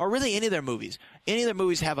really any of their movies. Any of their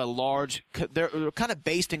movies have they're kind of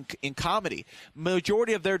based in comedy.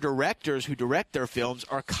 Majority of their directors who direct their films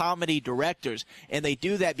are comedy directors, and they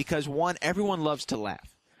do that because one, everyone loves to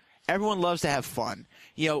laugh. Everyone loves to have fun.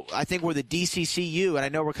 I think where the DCCU, and I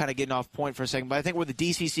know we're kind of getting off point for a second, but I think where the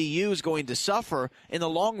DCCU is going to suffer in the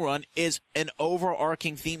long run is an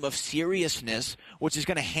overarching theme of seriousness, which is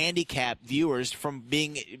going to handicap viewers from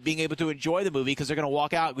being able to enjoy the movie because they're going to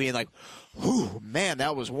walk out being like, whew, man,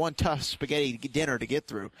 that was one tough spaghetti dinner to get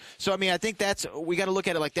through. So, I think we got to look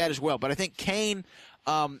at it like that as well. But I think Kane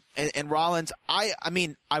and Rollins,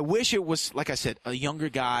 I wish it was, like I said, a younger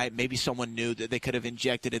guy, maybe someone new that they could have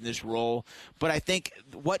injected in this role. But I think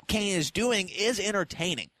what Kane is doing is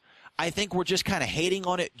entertaining. I think we're just kind of hating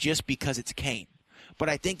on it just because it's Kane. But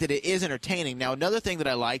I think that it is entertaining. Now, another thing that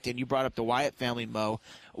I liked, and you brought up the Wyatt family, Mo,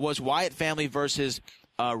 was Wyatt family versus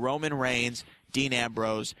Roman Reigns, Dean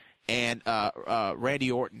Ambrose, and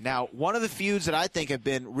Randy Orton. Now, one of the feuds that I think have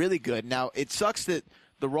been really good. Now, it sucks that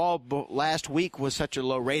the Raw last week was such a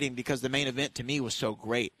low rating because the main event to me was so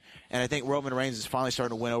great. And I think Roman Reigns is finally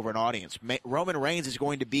starting to win over an audience. Roman Reigns is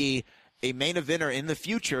going to be a main eventer in the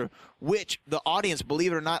future, which the audience,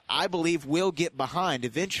 believe it or not, I believe will get behind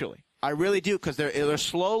eventually. I really do, because they're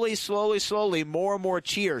slowly, more and more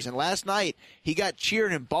cheers. And last night, he got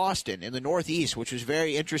cheered in Boston, in the Northeast, which was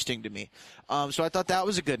very interesting to me. So I thought that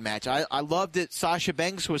was a good match. I loved that Sasha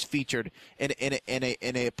Banks was featured in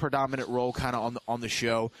a predominant role kind of on the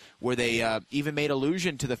show, where they even made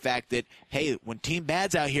allusion to the fact that, hey, when Team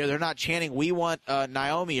Bad's out here, they're not chanting, we want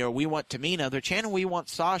Naomi or we want Tamina. They're chanting, we want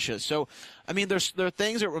Sasha. So, there are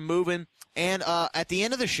things that were moving. And at the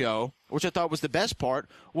end of the show, which I thought was the best part,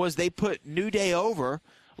 was they put New Day over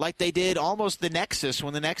like they did almost the Nexus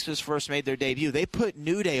when the Nexus first made their debut. They put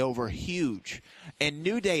New Day over huge. And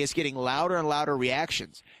New Day is getting louder and louder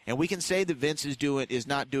reactions. And we can say that Vince is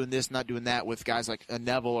not doing this, not doing that with guys like a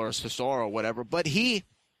Neville or a Cesaro or whatever, but he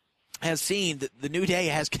has seen that the New Day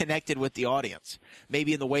has connected with the audience,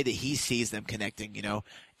 maybe in the way that he sees them connecting,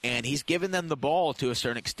 And he's given them the ball to a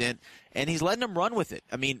certain extent, and he's letting them run with it.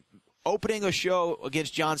 Opening a show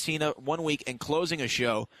against John Cena one week and closing a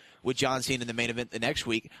show with John Cena in the main event the next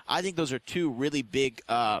week, I think those are two really big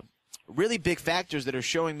factors that are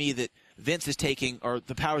showing me that Vince is taking, or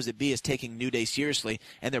the powers that be is taking New Day seriously,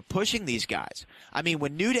 and they're pushing these guys.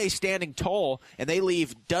 When New Day's standing tall and they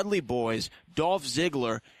leave Dudley Boys, Dolph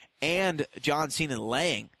Ziggler, and John Cena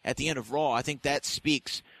laying at the end of Raw, I think that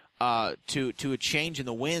speaks to a change in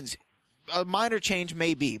the winds. A minor change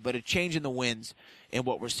may be, but a change in the winds in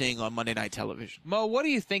what we're seeing on Monday Night Television. Mo, what do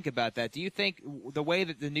you think about that? Do you think the way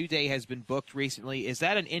that the New Day has been booked recently, is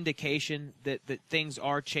that an indication that things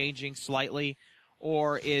are changing slightly,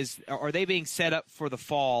 or are they being set up for the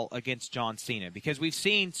fall against John Cena? Because we've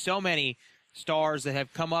seen so many stars that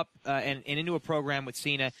have come up and into a program with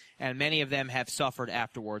Cena, and many of them have suffered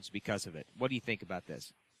afterwards because of it. What do you think about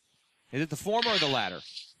this? Is it the former or the latter?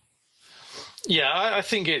 Yeah, I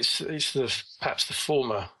think it's perhaps the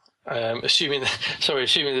former. assuming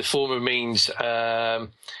the former means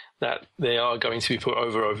that they are going to be put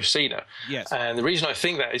over Cena. Yes. And the reason I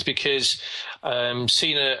think that is because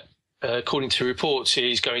Cena, according to reports,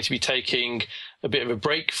 is going to be taking a bit of a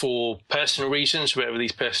break for personal reasons, whatever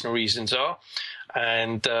these personal reasons are.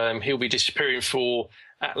 And he'll be disappearing for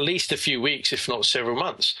at least a few weeks, if not several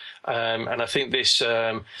months. And I think this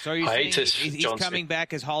so you're hiatus... he's coming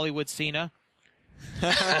back as Hollywood Cena?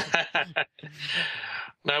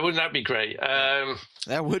 No, wouldn't that be great?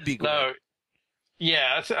 That would be great. No.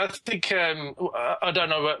 Yeah, I think I don't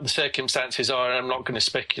know what the circumstances are, and I'm not going to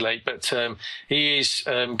speculate, but he is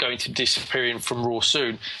going to disappear from Raw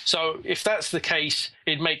soon. So if that's the case,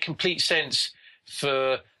 it'd make complete sense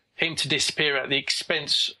for him to disappear at the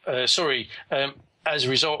expense, as a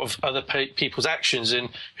result of other people's actions, and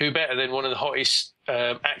who better than one of the hottest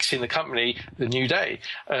acts in the company, the New Day.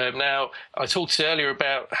 Now, I talked earlier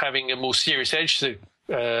about having a more serious edge to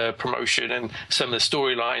promotion and some of the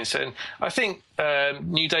storylines, and I think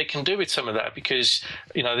New Day can do with some of that, because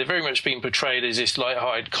they're very much being portrayed as this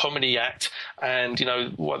light-hearted comedy act, and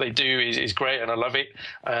what they do is great and I love it,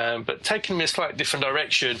 but taking them in a slightly different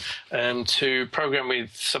direction to program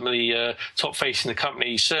with some of the top face in the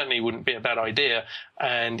company certainly wouldn't be a bad idea.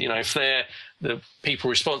 And if they're the people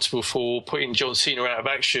responsible for putting John Cena out of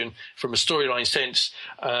action from a storyline sense,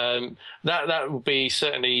 that will be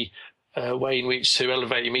certainly a way in which to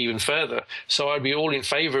elevate him even further. So I'd be all in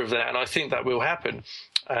favour of that, and I think that will happen.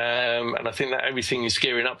 And I think that everything is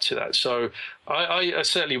gearing up to that. So I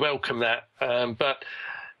certainly welcome that. But,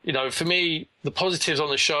 for me, the positives on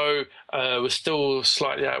the show were still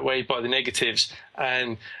slightly outweighed by the negatives.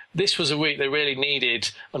 And this was a week they really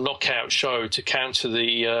needed a knockout show to counter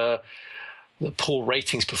the poor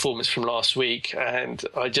ratings performance from last week. And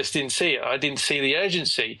I just didn't see it. I didn't see the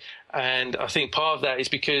urgency. And I think part of that is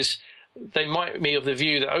because they might be of the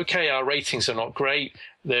view that, okay, our ratings are not great,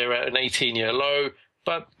 they're at an 18-year low,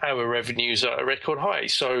 but our revenues are at a record high.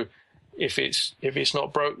 So if it's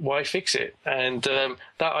not broke, why fix it? And that,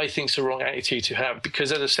 I think, is the wrong attitude to have,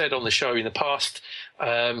 because, as I said on the show in the past,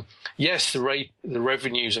 yes, the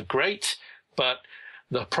revenues are great, but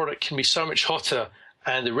the product can be so much hotter,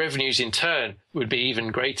 and the revenues in turn would be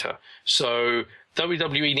even greater. So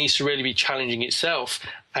WWE needs to really be challenging itself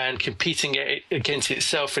and competing against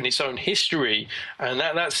itself and its own history, and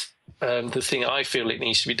that's the thing I feel it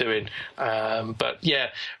needs to be doing. But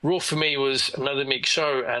yeah, Raw for me was another mixed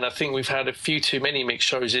show, and I think we've had a few too many mixed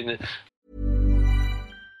shows in it.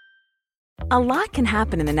 A lot can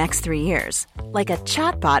happen in the next 3 years. Like a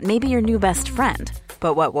chatbot may be your new best friend.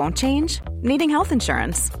 But what won't change? Needing health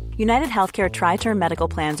insurance. United Healthcare Tri-Term Medical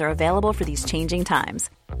Plans are available for these changing times.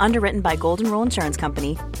 Underwritten by Golden Rule Insurance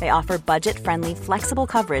Company, they offer budget-friendly, flexible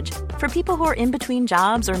coverage for people who are in between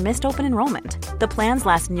jobs or missed open enrollment. The plans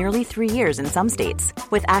last nearly 3 years in some states,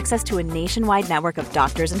 with access to a nationwide network of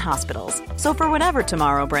doctors and hospitals. So for whatever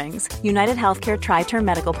tomorrow brings, United Healthcare Tri-Term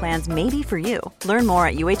Medical Plans may be for you. Learn more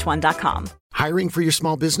at UH1.com. Hiring for your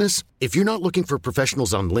small business? If you're not looking for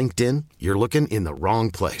professionals on LinkedIn, you're looking in the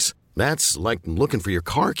wrong place. That's like looking for your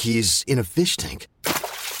car keys in a fish tank.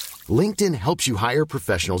 LinkedIn helps you hire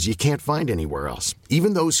professionals you can't find anywhere else,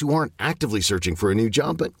 even those who aren't actively searching for a new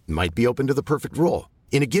job but might be open to the perfect role.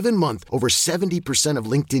 In a given month, over 70% of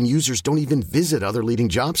LinkedIn users don't even visit other leading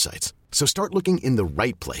job sites. So start looking in the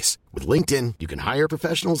right place. With LinkedIn, you can hire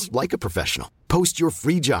professionals like a professional. Post your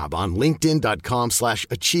free job on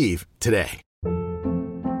linkedin.com/achieve today.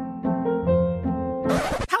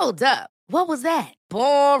 Hold up. What was that?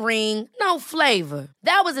 Boring. No flavor.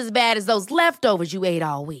 That was as bad as those leftovers you ate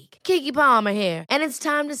all week. Keke Palmer here, and it's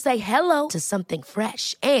time to say hello to something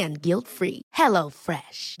fresh and guilt-free. Hello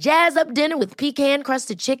Fresh. Jazz up dinner with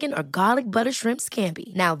pecan-crusted chicken or garlic butter shrimp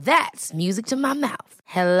scampi. Now that's music to my mouth.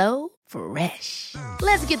 Hello Fresh.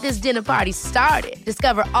 Let's get this dinner party started.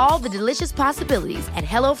 Discover all the delicious possibilities at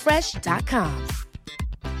HelloFresh.com.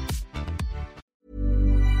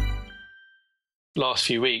 Last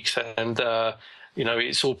few weeks, and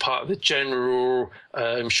it's all part of the general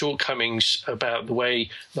shortcomings about the way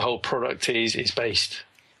the whole product is based.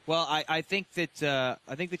 Well, I think that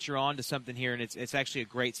you're on to something here, and it's actually a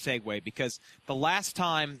great segue, because the last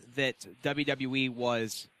time that WWE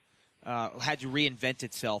was had to reinvent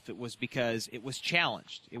itself, it was because it was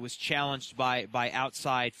challenged. It was challenged by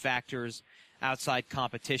outside factors, outside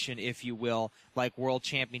competition, if you will, like World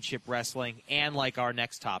Championship Wrestling and like our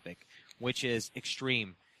next topic, which is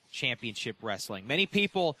Extreme Championship Wrestling. Many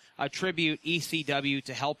people attribute ECW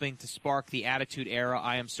to helping to spark the Attitude Era.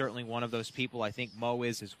 I am certainly one of those people. I think Mo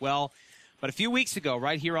is as well. But a few weeks ago,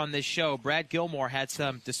 right here on this show, Brad Gilmore had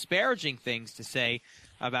some disparaging things to say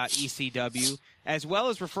about ECW, as well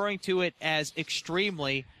as referring to it as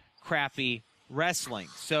extremely crappy wrestling.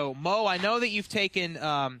 So, Mo, I know that you've taken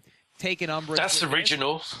umbrage. That's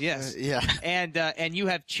original. Yes. Yeah. And you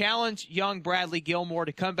have challenged young Bradley Gilmore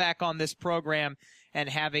to come back on this program and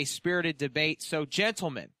have a spirited debate. So,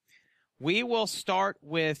 gentlemen, we will start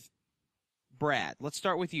with Brad. Let's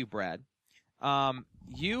start with you, Brad.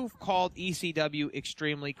 You've called ECW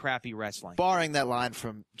extremely crappy wrestling. Barring that line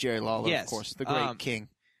from Jerry Lawler, yes. Of course, the great king.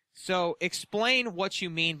 So explain what you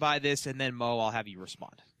mean by this, and then, Mo, I'll have you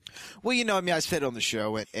respond. Well, I said it on the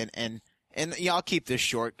show, and I'll keep this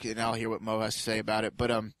short, and I'll hear what Mo has to say about it.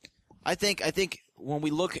 But I think when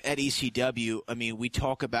we look at ECW, we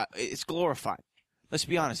talk about it's glorified. Let's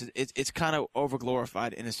be honest, it's kind of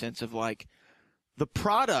over-glorified in a sense of like the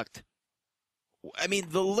product.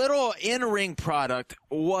 The little in-ring product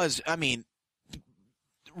was,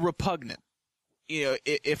 repugnant.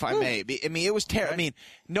 If I may. It was terrible.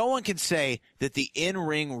 No one can say that the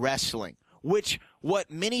in-ring wrestling, which what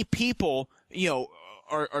many people,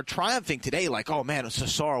 are triumphing today, like, oh man,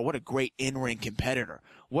 Cesaro, what a great in-ring competitor.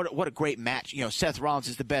 What a great match. Seth Rollins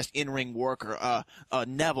is the best in-ring worker.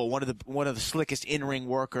 Neville, one of the slickest in-ring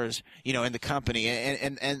workers, in the company.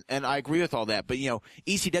 And I agree with all that. But,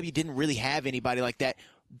 ECW didn't really have anybody like that,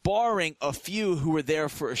 barring a few who were there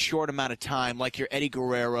for a short amount of time, like your Eddie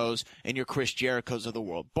Guerreros and your Chris Jerichos of the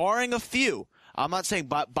world. Barring a few. I'm not saying,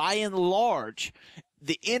 but by and large,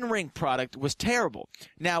 the in-ring product was terrible.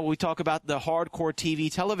 Now, we talk about the hardcore TV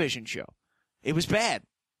television show. It was bad.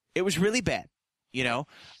 It was really bad.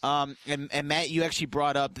 And Matt, you actually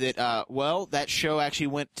brought up that, that show actually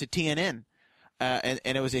went to TNN, and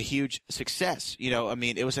it was a huge success.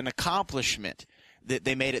 It was an accomplishment that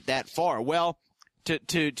they made it that far. Well,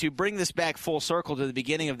 to bring this back full circle to the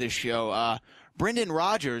beginning of this show, Brendan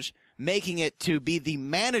Rodgers making it to be the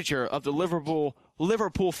manager of the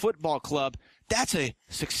Liverpool Football Club, that's a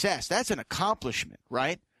success. That's an accomplishment,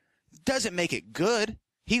 right? Doesn't make it good.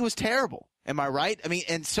 He was terrible. Am I right?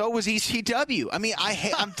 And so was ECW.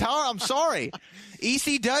 I'm sorry.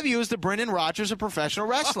 ECW is the Brendan Rodgers of professional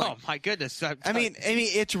wrestling. Oh my goodness!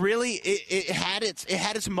 It's really it had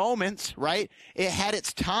its moments, right? It had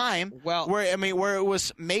its time. Well, where it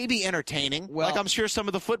was maybe entertaining, like I'm sure some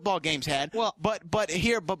of the football games had. Well, but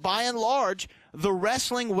by and large, the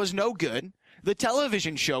wrestling was no good. The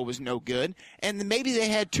television show was no good, and maybe they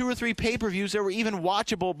had 2 or 3 pay-per-views that were even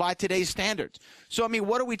watchable by today's standards. So,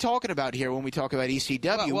 what are we talking about here when we talk about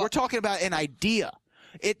ECW? We're talking about an idea.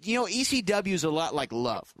 ECW is a lot like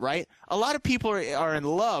love, right? A lot of people are in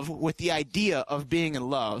love with the idea of being in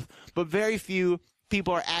love, but very few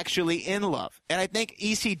people are actually in love. And I think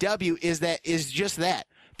ECW is just that.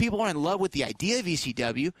 People are in love with the idea of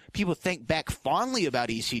ECW. People think back fondly about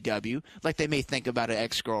ECW, like they may think about an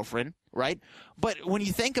ex-girlfriend, right? But when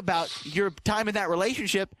you think about your time in that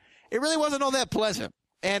relationship, it really wasn't all that pleasant.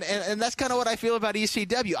 And that's kind of what I feel about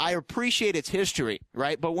ECW. I appreciate its history,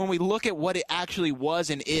 right? But when we look at what it actually was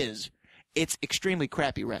and is, it's extremely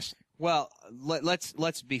crappy wrestling. Well,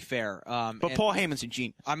 let's be fair. But Paul Heyman's a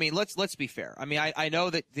genius. Let's be fair. I know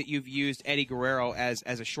that you've used Eddie Guerrero as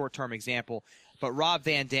a short-term example. But Rob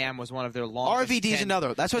Van Dam was one of their longest. RVD's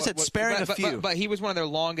another. That's why I said sparing a few. But he was one of their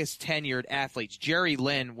longest tenured athletes. Jerry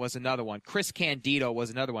Lynn was another one. Chris Candido was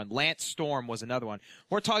another one. Lance Storm was another one.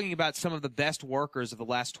 We're talking about some of the best workers of the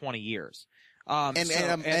last 20 years. And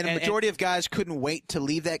a majority of guys couldn't wait to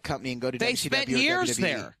leave that company and go to they WCW spent or years WWE.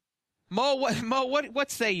 there. Mo, what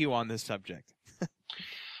say you on this subject?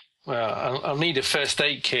 Well, I'll need a first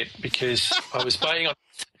aid kit because I was biting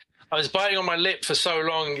on my lip for so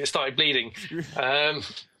long it started bleeding.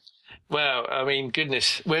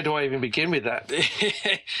 Goodness, where do I even begin with that?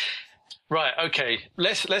 Right, okay,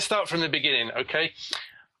 let's start from the beginning, okay?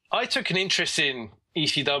 I took an interest in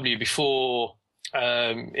ECW before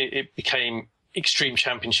it became Extreme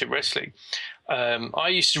Championship Wrestling. I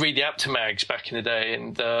used to read the Aptomags back in the day,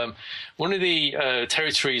 and one of the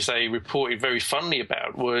territories they reported very fondly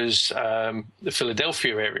about was the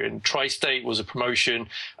Philadelphia area, and Tri-State was a promotion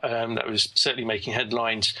that was certainly making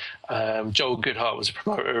headlines. Joel Goodhart was a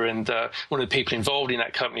promoter, and one of the people involved in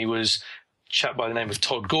that company was a chap by the name of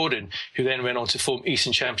Todd Gordon, who then went on to form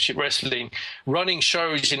Eastern Championship Wrestling, running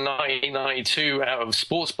shows in 1992 out of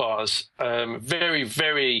sports bars. Very,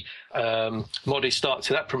 very modest start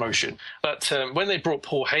to that promotion. But when they brought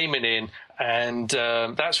Paul Heyman in, and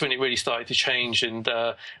that's when it really started to change. And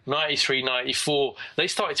 93, 94, they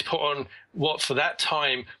started to put on what for that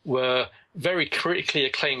time were very critically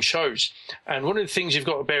acclaimed shows. And one of the things you've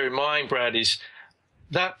got to bear in mind, Brad, is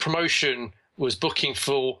that promotion was booking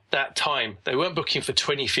for that time. They weren't booking for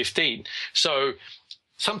 2015. So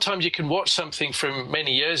sometimes you can watch something from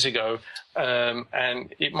many years ago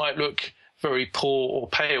and it might look very poor or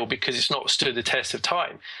pale because it's not stood the test of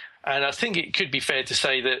time. And I think it could be fair to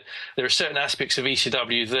say that there are certain aspects of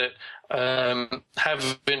ECW that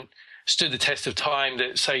haven't stood the test of time,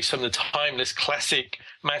 that say some of the timeless classic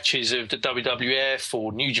matches of the WWF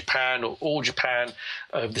or New Japan or All Japan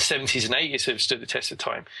of the 70s and 80s have stood the test of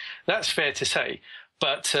time. That's fair to say.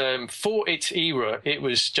 But for its era, it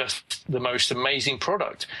was just the most amazing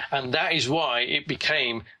product. And that is why it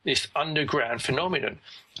became this underground phenomenon.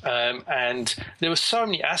 And there were so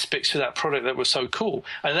many aspects to that product that were so cool.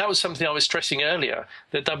 And that was something I was stressing earlier,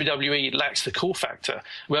 that WWE lacks the cool factor.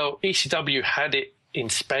 Well, ECW had it in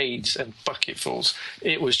spades and bucketfuls.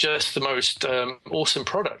 It was just the most awesome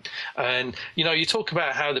product. And, you know, you talk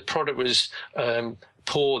about how the product was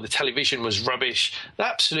poor, the television was rubbish.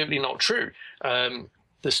 That's absolutely not true.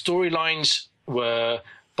 The storylines were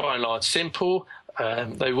by and large simple.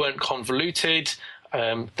 They weren't convoluted.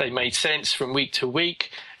 They made sense from week to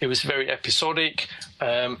week. It was very episodic.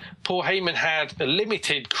 Paul Heyman had a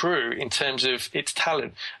limited crew in terms of its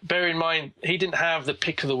talent. Bear in mind, he didn't have the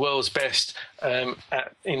pick of the world's best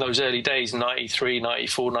in those early days, 93,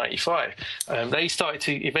 94, 95. They started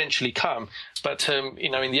to eventually come. But, you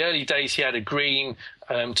know, in the early days, he had a green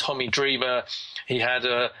Tommy Dreamer. He had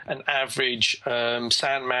an average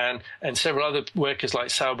Sandman and several other workers like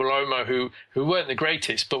Sal Balomo who weren't the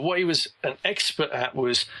greatest. But what he was an expert at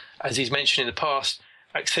was, as he's mentioned in the past,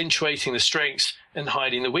 accentuating the strengths and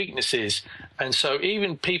hiding the weaknesses. And so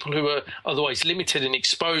even people who were otherwise limited and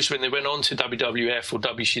exposed when they went on to WWF or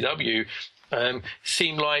WCW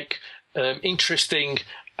seemed like interesting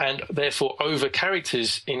and therefore over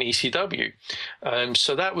characters in ECW.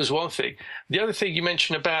 So that was one thing. The other thing you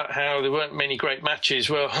mentioned about how there weren't many great matches,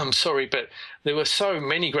 well, I'm sorry, but there were so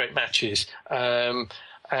many great matches. You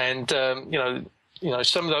know,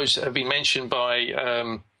 some of those have been mentioned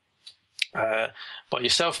by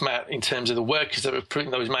yourself, Matt, in terms of the workers that were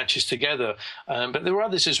putting those matches together. But there were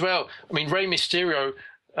others as well. I mean, Rey Mysterio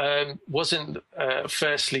wasn't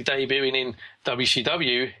firstly debuting in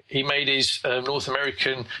WCW. He made his North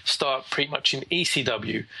American start pretty much in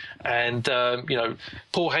ECW. And, you know,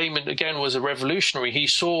 Paul Heyman, again, was a revolutionary. He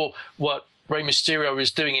saw what Rey Mysterio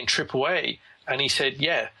was doing in AAA, and he said,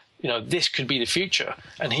 yeah, you know, this could be the future.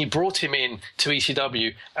 And he brought him in to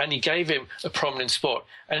ECW and he gave him a prominent spot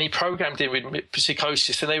and he programmed him with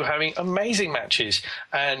Psychosis, and they were having amazing matches.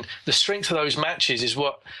 And the strength of those matches is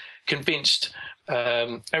what convinced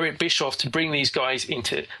Eric Bischoff to bring these guys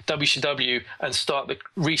into WCW and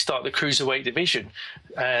restart the Cruiserweight division.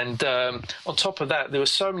 And on top of that, there were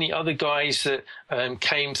so many other guys that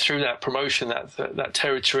came through that promotion, that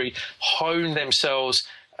territory, honed themselves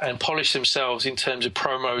and polished themselves in terms of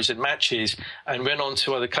promos and matches, and went on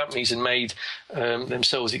to other companies and made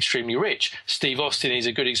themselves extremely rich. Steve Austin is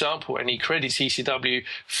a good example, and he credits ECW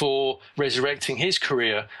for resurrecting his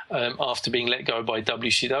career after being let go by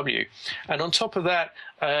WCW. And on top of that,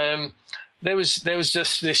 there was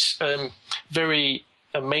just this very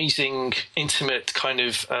amazing, intimate kind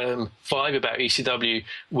of vibe about ECW,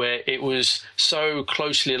 where it was so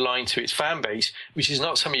closely aligned to its fan base, which is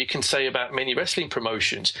not something you can say about many wrestling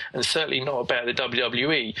promotions, and certainly not about the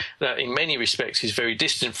WWE, that in many respects is very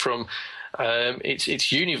distant from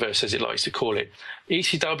its universe, as it likes to call it.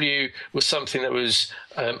 ECW was something that was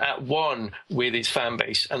at one with its fan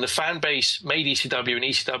base, and the fan base made ECW, and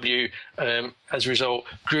ECW, as a result,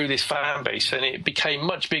 grew this fan base, and it became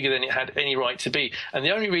much bigger than it had any right to be. And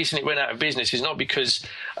the only reason it went out of business is not because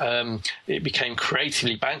it became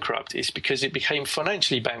creatively bankrupt, it's because it became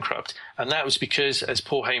financially bankrupt. And that was because, as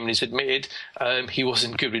Paul Heyman has admitted, he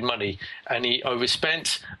wasn't good with money, and he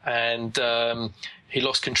overspent, and he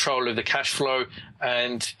lost control of the cash flow,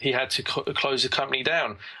 and he had to close the company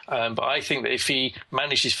down. But I think that if he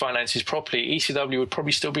managed his finances properly, ECW would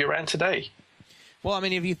probably still be around today. Well, I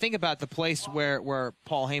mean, if you think about the place where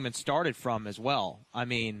Paul Heyman started from as well, I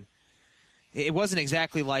mean, it wasn't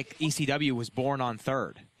exactly like ECW was born on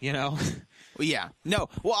third, you know? Well, yeah. No.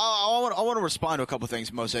 Well, I want to respond to a couple of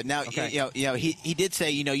things Mo said. Now, okay. you know, he did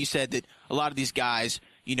say, you know, you said that a lot of these guys,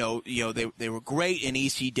 you know, they were great in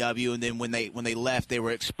ECW, and then when they left, they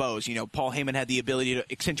were exposed. You know, Paul Heyman had the ability to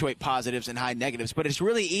accentuate positives and hide negatives, but it's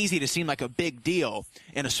really easy to seem like a big deal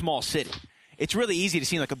in a small city. It's really easy to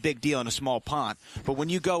seem like a big deal in a small pond. But when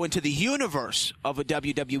you go into the universe of a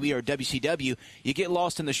WWE or WCW, you get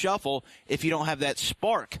lost in the shuffle if you don't have that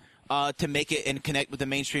spark to make it and connect with the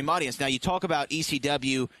mainstream audience. Now, you talk about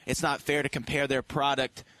ECW. It's not fair to compare their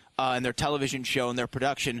product and their television show and their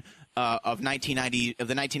production of the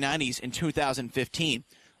 1990s in 2015.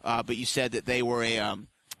 But you said that they were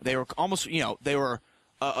almost, you know, they were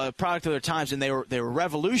a product of their times, and they were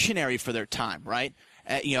revolutionary for their time, right?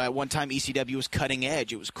 At one time, ECW was cutting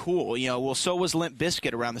edge. It was cool. Well, so was Limp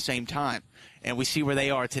Bizkit around the same time. And we see where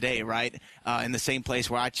they are today, right? In the same place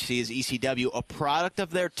where I see as ECW, a product of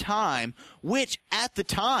their time, which at the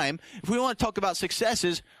time, if we want to talk about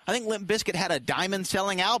successes, I think Limp Bizkit had a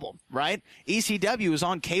diamond-selling album, right? ECW was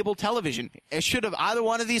on cable television. Should have either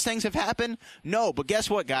one of these things have happened? No, but guess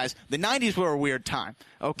what, guys? The 90s were a weird time,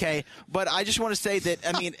 okay? But I just want to say that,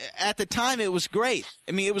 at the time it was great.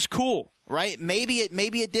 It was cool. Right? Maybe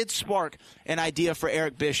it did spark an idea for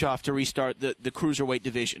Eric Bischoff to restart the cruiserweight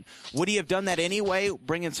division. Would he have done that anyway,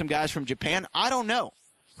 bringing some guys from Japan? I don't know.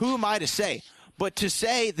 Who am I to say? But to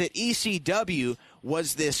say that ECW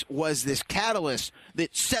was this catalyst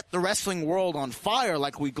that set the wrestling world on fire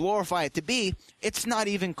like we glorify it to be, it's not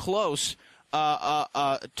even close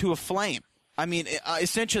to a flame.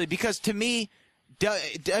 Essentially, because to me,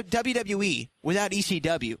 WWE without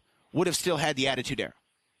ECW would have still had the Attitude Era.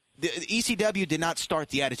 The ECW did not start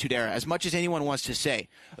the Attitude Era, as much as anyone wants to say.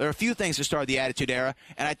 There are a few things that started the Attitude Era,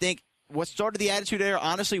 and I think what started the Attitude Era,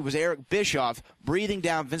 honestly, was Eric Bischoff breathing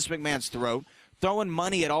down Vince McMahon's throat, throwing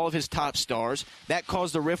money at all of his top stars. That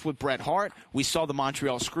caused the rift with Bret Hart. We saw the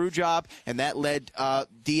Montreal Screwjob, and that led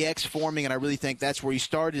DX forming, and I really think that's where you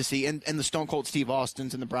started to see, and the Stone Cold Steve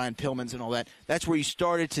Austins and the Brian Pillmans and all that, that's where you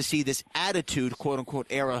started to see this Attitude, quote-unquote,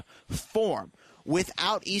 era form.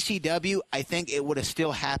 Without ECW, I think it would have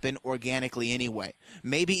still happened organically anyway.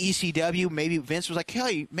 Maybe ECW, maybe Vince was like,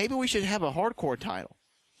 hey, maybe we should have a hardcore title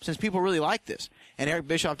since people really like this. And Eric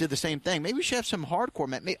Bischoff did the same thing. Maybe we should have some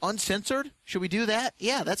hardcore, uncensored. Should we do that?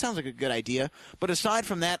 Yeah, that sounds like a good idea. But aside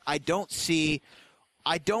from that, I don't see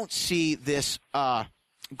this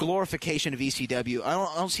glorification of ECW. I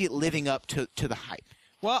don't see it living up to the hype.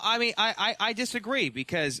 Well, I disagree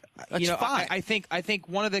because I think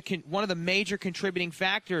one of the major contributing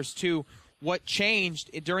factors to what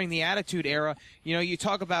changed during the Attitude Era, you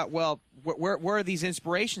talk about, well, where these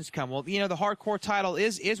inspirations come? Well, the hardcore title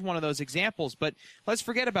is one of those examples, but let's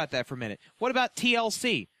forget about that for a minute. What about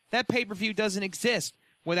TLC? That pay-per-view doesn't exist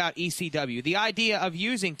without ECW. The idea of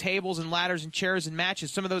using tables and ladders and chairs and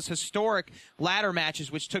matches, some of those historic ladder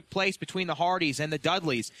matches which took place between the Hardys and the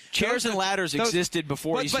Dudleys. Chairs and ladders existed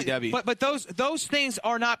before ECW. But those things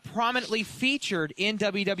are not prominently featured in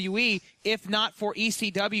WWE if not for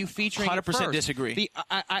ECW featuring 100% disagree.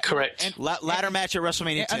 Correct. Ladder match at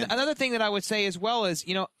WrestleMania 10. Another thing that I would say as well is,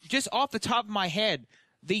 just off the top of my head,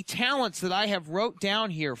 the talents that I have wrote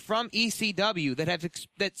down here from ECW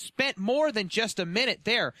that spent more than just a minute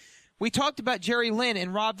there. We talked about Jerry Lynn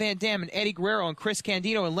and Rob Van Dam and Eddie Guerrero and Chris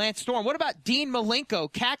Candido and Lance Storm. What about Dean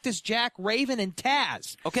Malenko, Cactus Jack, Raven, and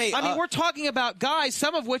Taz? Okay, we're talking about guys,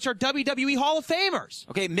 some of which are WWE Hall of Famers.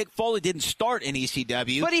 Okay, Mick Foley didn't start in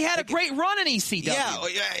ECW, but he had a great run in ECW.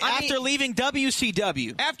 Yeah, after leaving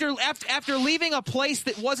WCW, after leaving a place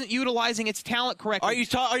that wasn't utilizing its talent correctly. Are you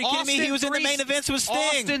kidding me? He was in the main events with Sting.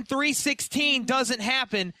 Austin 316 doesn't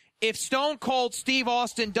happen if Stone Cold Steve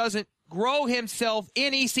Austin doesn't grow himself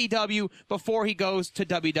in ECW before he goes to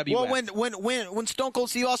WWF. Well, when Stone Cold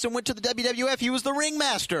Steve Austin went to the WWF, he was the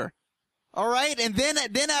ringmaster. All right? And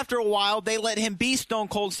then after a while, they let him be Stone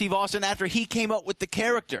Cold Steve Austin after he came up with the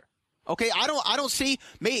character. Okay, I don't see.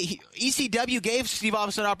 ECW gave Steve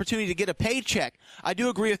Austin an opportunity to get a paycheck. I do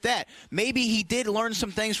agree with that. Maybe he did learn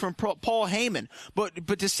some things from Paul Heyman, but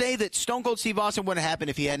to say that Stone Cold Steve Austin wouldn't have happened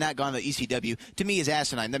if he had not gone to ECW, to me is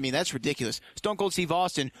asinine. That's ridiculous. Stone Cold Steve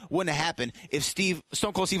Austin wouldn't have happened if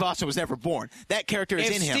Stone Cold Steve Austin was never born. That character is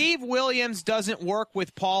in him. If Steve Williams doesn't work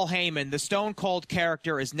with Paul Heyman, the Stone Cold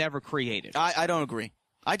character is never created. I don't agree.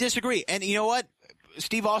 I disagree. And you know what?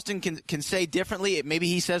 Steve Austin can say differently. Maybe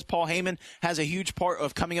he says Paul Heyman has a huge part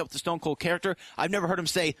of coming up with the Stone Cold character. I've never heard him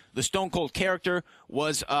say the Stone Cold character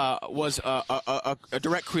was a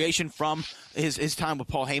direct creation from his time with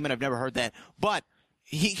Paul Heyman. I've never heard that. But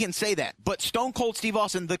he can say that. But Stone Cold Steve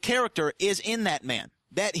Austin, the character, is in that man.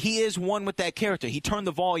 That he is one with that character. He turned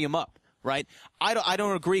the volume up. Right? I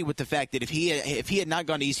don't agree with the fact that if he had not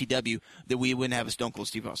gone to ECW, that we wouldn't have a Stone Cold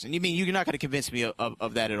Steve Austin. You mean you're not going to convince me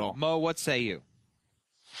of that at all? Mo, what say you?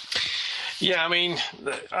 Yeah,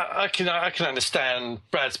 I can understand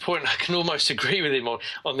Brad's point. I can almost agree with him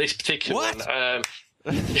on this particular one.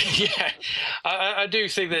 Yeah, I do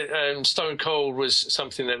think that Stone Cold was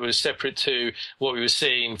something that was separate to what we were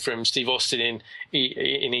seeing from Steve Austin in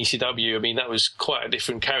ECW. That was quite a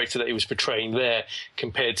different character that he was portraying there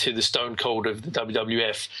compared to the Stone Cold of the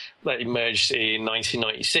WWF that emerged in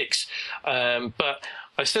 1996. But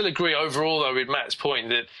I still agree overall, though, with Matt's point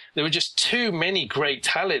that there were just too many great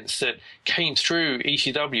talents that came through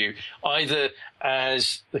ECW, either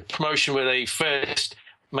as the promotion where they first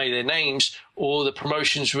made their names, or the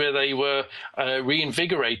promotions where they were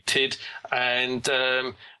reinvigorated and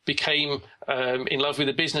became in love with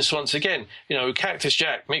the business once again. You know, Cactus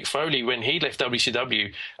Jack, Mick Foley, when he left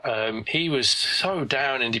WCW, he was so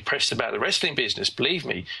down and depressed about the wrestling business, believe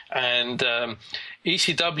me. And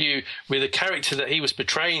ECW, with the character that he was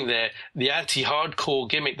portraying there, the anti-hardcore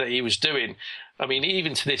gimmick that he was doing, I mean,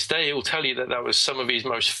 even to this day, he'll tell you that that was some of his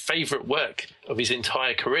most favorite work of his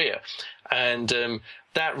entire career. And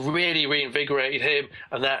that really reinvigorated him,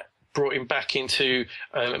 and that brought him back into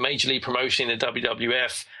a major league promotion in the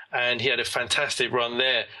WWF, and he had a fantastic run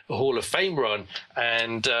there, a Hall of Fame run.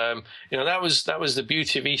 And you know, that was the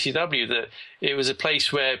beauty of ECW, that it was a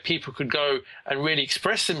place where people could go and really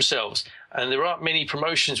express themselves. And there aren't many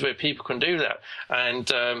promotions where people can do that. And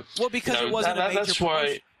well, because you know, it wasn't a major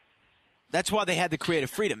promotion. That's why they had the creative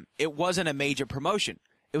freedom. It wasn't a major promotion.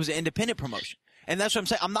 It was an independent promotion. And that's what I'm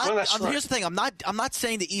saying. Here's the thing. I'm not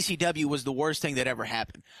saying that ECW was the worst thing that ever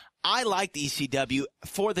happened. I liked ECW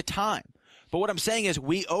for the time. But what I'm saying is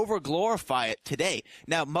we over-glorify it today.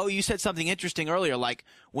 Now, Mo, you said something interesting earlier, like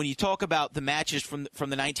when you talk about the matches from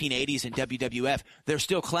the 1980s in WWF, they're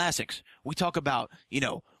still classics. We talk about, you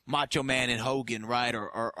know, Macho Man and Hogan, right,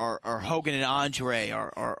 or Hogan and Andre,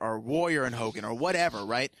 or Warrior and Hogan, or whatever,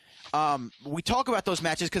 right? We talk about those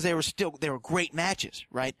matches because they were great matches,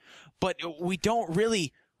 right? But we don't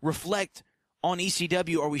really reflect on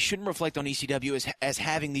ECW, or we shouldn't reflect on ECW as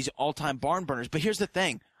having these all-time barn burners. But here's the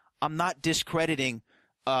thing. I'm not discrediting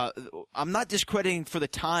for the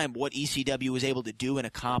time what ECW was able to do and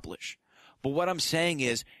accomplish. But what I'm saying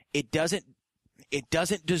is it doesn't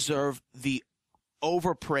deserve the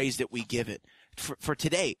overpraise that we give it for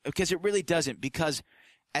today, because it really doesn't. Because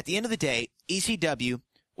at the end of the day, ECW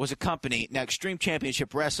was a company. Now, Extreme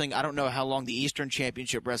Championship Wrestling, I don't know how long the Eastern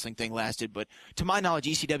Championship Wrestling thing lasted, but to my knowledge,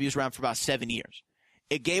 ECW was around for about 7 years.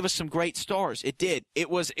 It gave us some great stars. It did. It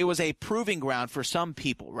was a proving ground for some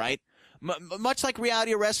people, right? Much like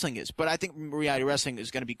reality wrestling is. But I think reality wrestling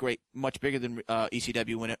is going to be great, much bigger than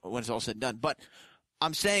ECW when it's all said and done. But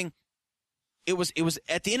I'm saying it was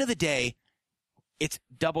at the end of the day, it's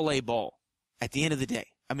AA ball. At the end of the day,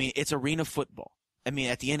 I mean, it's arena football. I mean,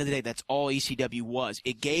 at the end of the day, that's all ECW was.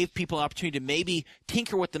 It gave people an opportunity to maybe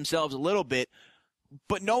tinker with themselves a little bit.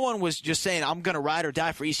 But no one was just saying, I'm going to ride or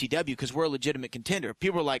die for ECW because we're a legitimate contender.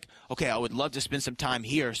 People were like, okay, I would love to spend some time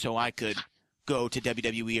here so I could go to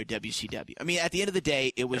WWE or WCW. I mean, at the end of the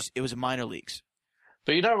day, it was minor leagues.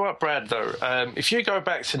 But you know what, Brad, though? If you go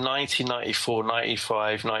back to 1994,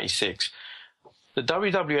 95, 96, the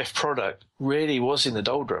WWF product really was in the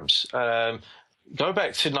doldrums. Go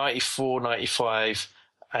back to 94, 95,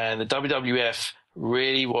 and the WWF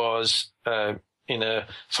really was in a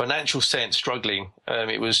financial sense, struggling.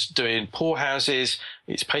 It was doing poor houses,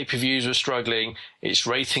 its pay-per-views were struggling, its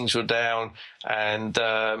ratings were down, and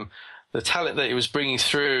the talent that it was bringing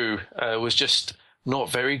through was just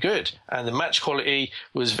not very good. And the match quality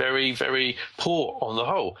was very, very poor on the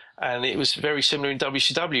whole. And it was very similar in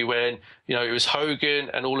WCW when, you know, it was Hogan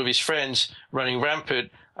and all of his friends running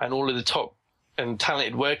rampant, and all of the top and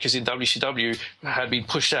talented workers in WCW had been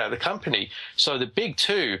pushed out of the company. So the big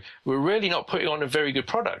two were really not putting on a very good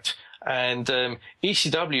product. And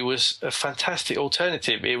ECW was a fantastic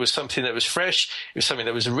alternative. It was something that was fresh. It was something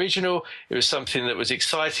that was original. It was something that was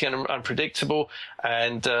exciting and unpredictable.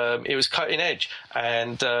 And it was cutting edge.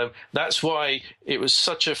 And that's why it was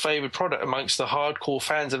such a favored product amongst the hardcore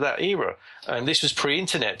fans of that era. And this was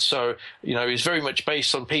pre-internet. So, you know, it was very much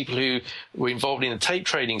based on people who were involved in the tape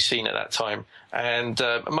trading scene at that time. And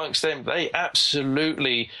amongst them, they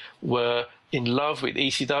absolutely were in love with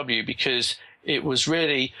ECW because it was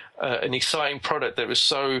really an exciting product that was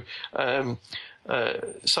so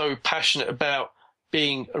passionate about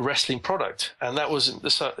being a wrestling product. And that wasn't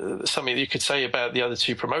something that you could say about the other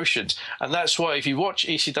two promotions. And that's why if you watch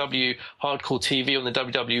ECW Hardcore TV on the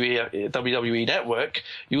WWE Network,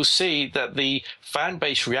 you'll see that the fan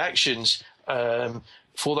base reactions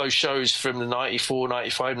for those shows from the 94,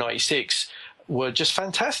 95, 96 were just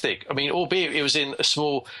fantastic. I mean, albeit it was in a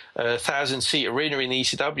small 1,000-seat arena in the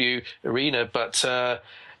ECW arena, but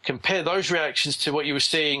compare those reactions to what you were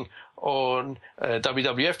seeing on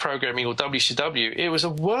WWF programming or WCW, it was a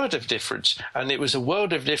world of difference. And it was a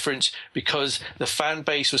world of difference because the fan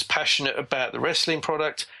base was passionate about the wrestling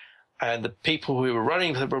product, and the people who were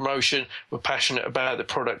running the promotion were passionate about the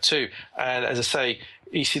product too. And as I say,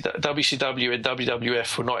 WCW and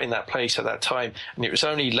WWF were not in that place at that time. And it was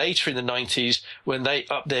only later in the 90s when they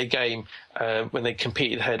upped their game, when they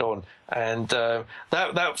competed head on. And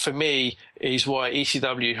that for me is why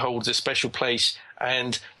ECW holds a special place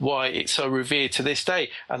and why it's so revered to this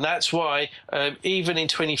day. And that's why even in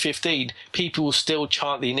 2015, people still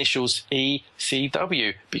chant the initials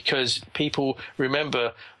ECW, because people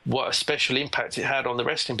remember what a special impact it had on the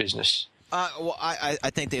wrestling business. Well, I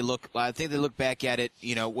think they look back at it,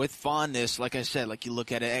 with fondness. Like I said, like you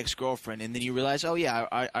look at an ex-girlfriend, and then you realize, oh yeah,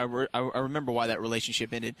 I remember why that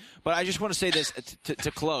relationship ended. But I just want to say this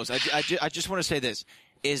to close. I just want to say this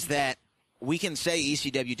is that we can say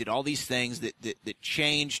ECW did all these things that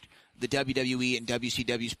changed the WWE and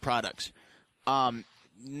WCW's products.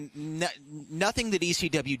 Nothing that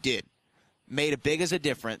ECW did made as big as a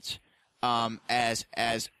difference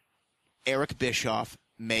as Eric Bischoff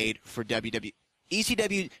made for WWE.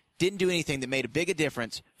 ECW didn't do anything that made a big a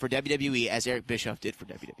difference for WWE as Eric Bischoff did for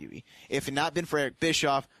WWE. If it had not been for Eric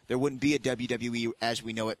Bischoff, there wouldn't be a WWE as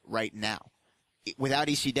we know it right now. Without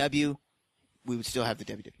ECW, we would still have the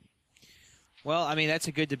WWE. Well, I mean, that's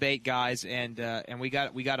a good debate, guys, and we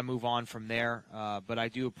got to move on from there. But I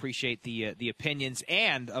do appreciate the opinions,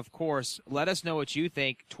 and of course, let us know what you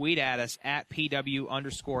think. Tweet at us at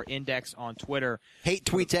PW_Index on Twitter. Hate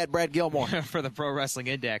tweets at Brad Gilmore for the Pro Wrestling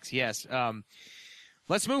Index. Yes.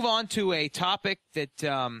 Let's move on to a topic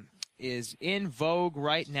that is in vogue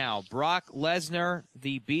right now. Brock Lesnar,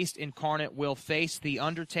 the Beast Incarnate, will face The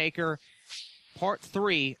Undertaker. Part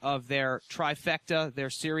 3 of their trifecta, their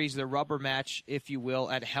series, their rubber match, if you will,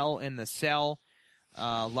 at Hell in the Cell.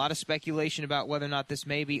 A lot of speculation about whether or not this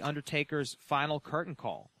may be Undertaker's final curtain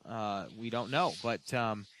call. We don't know, but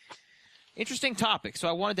interesting topic. So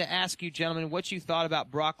I wanted to ask you, gentlemen, what you thought about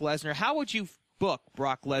Brock Lesnar. How would you book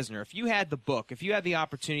Brock Lesnar? If you had the book, if you had the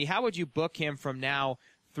opportunity, how would you book him from now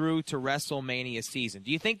through to WrestleMania season?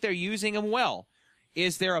 Do you think they're using him well?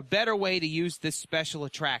 Is there a better way to use this special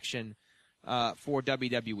attraction for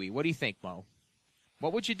WWE? What do you think, Mo?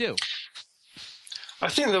 What would you do? I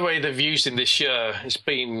think the way they've used him this year has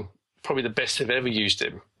been probably the best they've ever used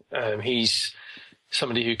him. He's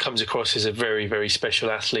somebody who comes across as a very, very special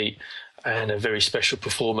athlete and a very special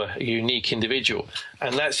performer, a unique individual.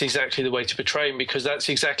 And that's exactly the way to portray him, because that's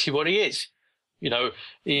exactly what he is.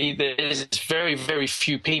 There's very, very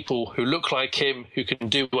few people who look like him, who can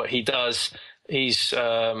do what he does. He's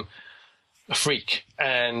a freak,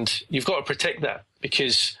 and you've got to protect that,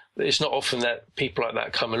 because it's not often that people like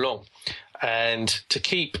that come along. And to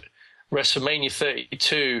keep WrestleMania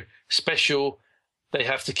 32 special, they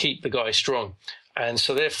have to keep the guy strong. And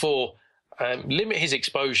so therefore, limit his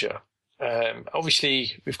exposure.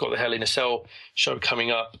 Obviously, we've got the Hell in a Cell show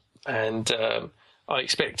coming up, and I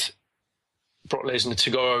expect Brock Lesnar to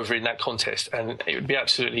go over in that contest, and it would be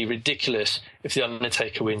absolutely ridiculous if The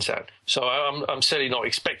Undertaker wins that. So I'm certainly not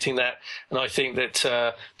expecting that, and I think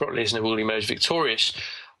that Brock Lesnar will emerge victorious.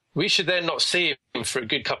 We should then not see him for a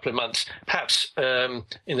good couple of months, perhaps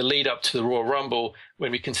in the lead up to the Royal Rumble,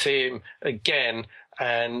 when we can see him again,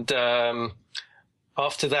 and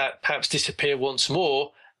after that perhaps disappear once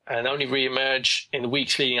more and only re-emerge in the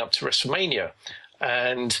weeks leading up to WrestleMania.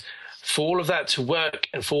 And for all of that to work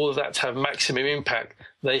and for all of that to have maximum impact,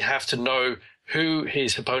 they have to know who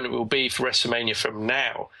his opponent will be for WrestleMania from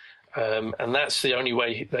now. And that's the only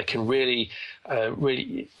way they can really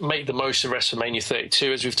make the most of WrestleMania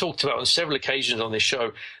 32. As we've talked about on several occasions on this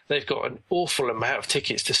show, they've got an awful amount of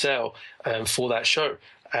tickets to sell for that show.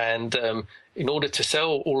 And in order to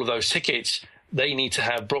sell all of those tickets, they need to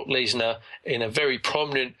have Brock Lesnar in a very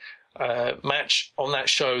prominent match on that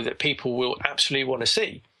show that people will absolutely want to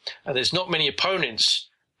see. And there's not many opponents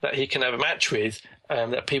that he can have a match with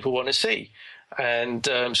that people want to see. And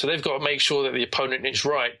so they've got to make sure that the opponent is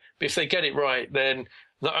right. But if they get it right, then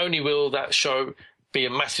not only will that show be a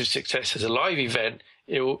massive success as a live event,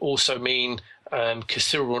 it will also mean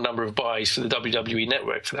considerable number of buys for the WWE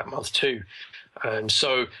Network for that month too.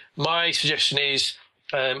 So my suggestion is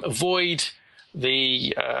avoid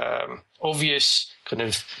the obvious kind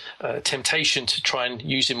of temptation to try and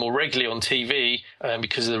use him more regularly on TV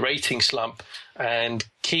because of the rating slump, and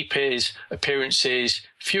keep his appearances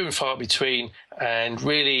few and far between, and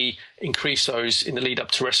really increase those in the lead up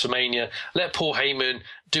to WrestleMania. Let Paul Heyman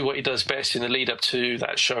do what he does best in the lead up to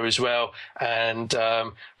that show as well, and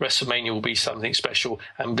WrestleMania will be something special,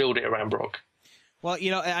 and build it around Brock. Well,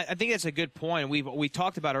 I think that's a good point. We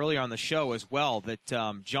talked about earlier on the show as well that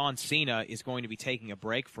John Cena is going to be taking a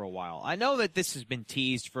break for a while. I know that this has been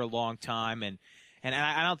teased for a long time, and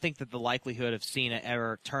I don't think that the likelihood of Cena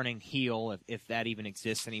ever turning heel, if that even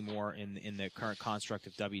exists anymore in the current construct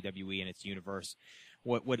of WWE and its universe,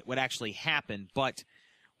 would actually happen. But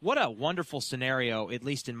what a wonderful scenario, at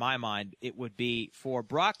least in my mind, it would be for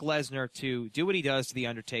Brock Lesnar to do what he does to The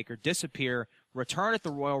Undertaker, disappear, return at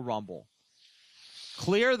the Royal Rumble,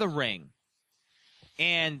 clear the ring,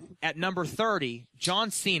 and at number 30,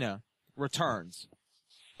 John Cena returns.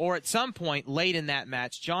 Or at some point late in that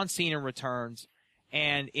match, John Cena returns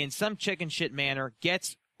and in some chicken shit manner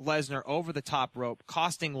gets Lesnar over the top rope,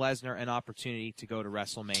 costing Lesnar an opportunity to go to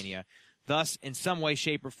WrestleMania. Thus, in some way,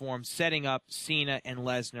 shape, or form, setting up Cena and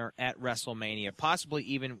Lesnar at WrestleMania, possibly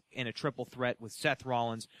even in a triple threat with Seth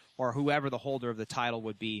Rollins or whoever the holder of the title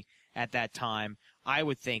would be at that time. I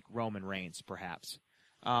would think Roman Reigns, perhaps.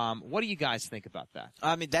 What do you guys think about that?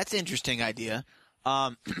 I mean, that's an interesting idea.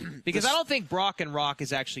 Because I don't think Brock and Rock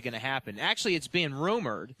is actually going to happen. Actually, it's being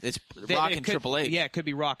rumored. It's Rock and Triple H. Yeah, it could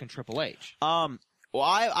be Rock and Triple H. Well,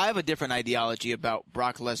 I have a different ideology about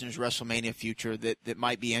Brock Lesnar's WrestleMania future that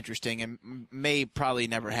might be interesting and may probably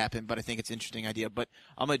never happen, but I think it's an interesting idea. But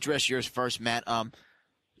I'm going to address yours first, Matt.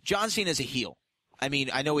 John Cena is a heel. I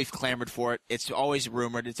mean, I know we've clamored for it. It's always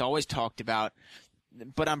rumored. It's always talked about.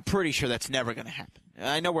 But I'm pretty sure that's never going to happen.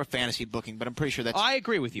 I know we're fantasy booking, but I'm pretty sure that's I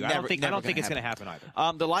agree with you. Never, I don't think it's going to happen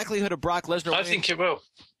either. The likelihood of Brock Lesnar I think it will.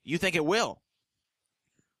 You think it will?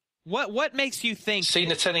 What makes you think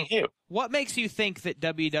Cena turning heel? What makes you think that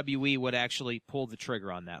WWE would actually pull the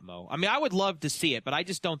trigger on that, Mo? I mean, I would love to see it, but I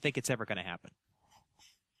just don't think it's ever going to happen.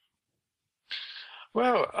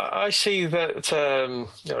 Well, I see that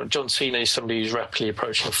John Cena is somebody who's rapidly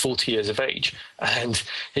approaching 40 years of age, and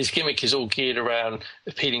his gimmick is all geared around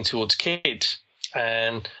appealing towards kids.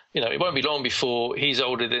 And, it won't be long before he's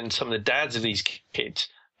older than some of the dads of these kids.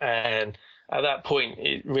 And at that point,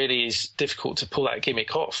 it really is difficult to pull that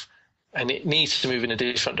gimmick off. And it needs to move in a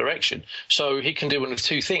different direction. So he can do one of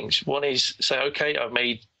two things. One is say, okay, I've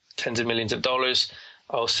made tens of millions of dollars.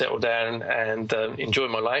 I'll settle down and enjoy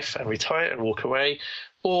my life and retire and walk away.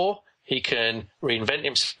 Or he can reinvent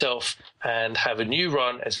himself and have a new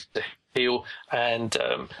run as a heel. And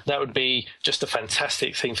that would be just a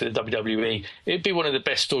fantastic thing for the WWE. It'd be one of the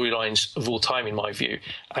best storylines of all time, in my view.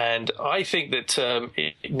 And I think that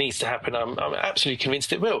it needs to happen. I'm absolutely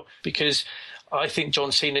convinced it will, because I think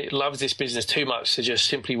John Cena loves this business too much to just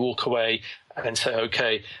simply walk away and say,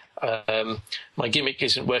 okay, my gimmick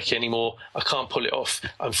isn't working anymore. I can't pull it off.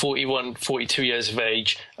 I'm 41, 42 years of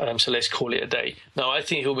age, so let's call it a day. No, I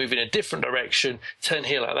think he'll move in a different direction, turn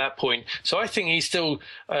heel at that point. So I think he's still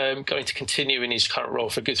going to continue in his current role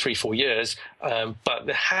for a good 3-4 years, but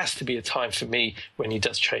there has to be a time for me when he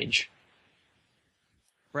does change.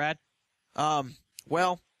 Brad?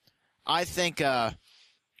 Well, I think the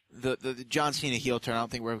John Cena heel turn, I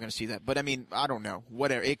don't think we're ever going to see that. But, I mean, I don't know.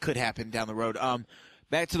 Whatever. It could happen down the road.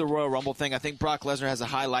 Back to the Royal Rumble thing, I think Brock Lesnar has a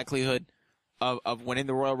high likelihood of winning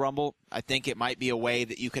the Royal Rumble. I think it might be a way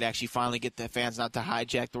that you could actually finally get the fans not to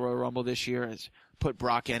hijack the Royal Rumble this year, is put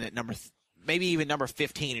Brock in at maybe even number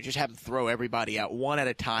 15 and just have him throw everybody out one at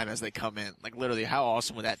a time as they come in. Like, literally, how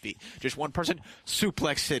awesome would that be? Just one person,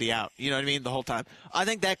 suplex City out. You know what I mean? The whole time. I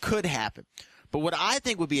think that could happen. But what I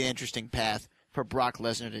think would be an interesting path for Brock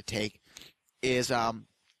Lesnar to take is, WrestleMania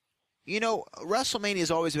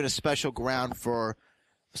has always been a special ground for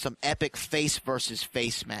some epic face versus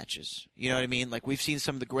face matches. You know what I mean? Like, we've seen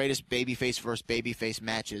some of the greatest babyface versus babyface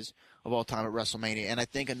matches of all time at WrestleMania, and I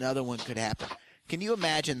think another one could happen. Can you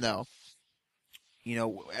imagine, though?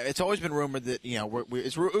 It's always been rumored that, it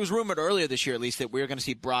was rumored earlier this year, at least, that we were going to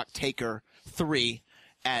see Brock Taker 3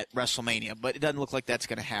 at WrestleMania, but it doesn't look like that's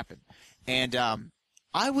going to happen. And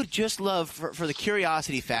I would just love, for the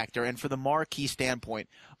curiosity factor and for the marquee standpoint,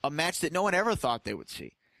 a match that no one ever thought they would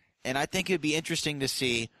see. And I think it would be interesting to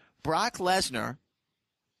see Brock Lesnar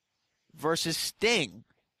versus Sting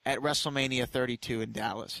at WrestleMania 32 in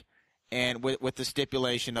Dallas, and with the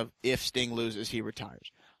stipulation of if Sting loses, he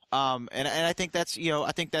retires. And I think that's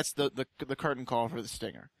the curtain call for the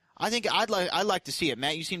Stinger. I think I'd like to see it.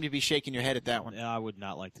 Matt, you seem to be shaking your head at that one. I would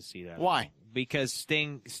not like to see that. Why? Because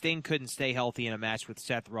Sting couldn't stay healthy in a match with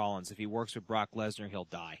Seth Rollins. If he works with Brock Lesnar, he'll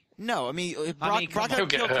die. No, I mean, Brock doesn't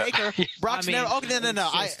kill Taker. Brock's never. Oh, no.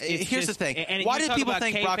 Here's the thing. Why do people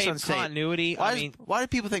think Brock's unsafe? Continuity. Why do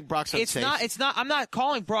people think Brock's unsafe? It's not. I'm not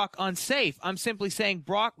calling Brock unsafe. I'm simply saying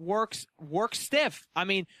Brock works stiff. I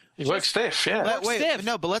mean, he works stiff. Yeah. Wait.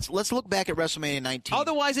 No, but let's look back at WrestleMania 19.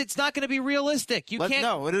 Otherwise, it's not going to be realistic. You can't.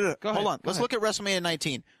 No. Go Hold on. Let's look at WrestleMania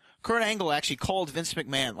 19. Kurt Angle actually called Vince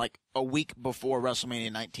McMahon like a week before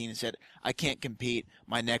WrestleMania 19 and said, I can't compete.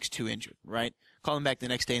 My neck's too injured, right? Called him back the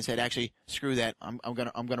next day and said, actually, screw that. I'm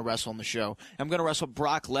gonna wrestle on the show. I'm gonna wrestle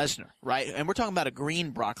Brock Lesnar, right? And we're talking about a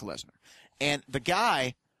green Brock Lesnar. And the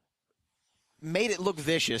guy made it look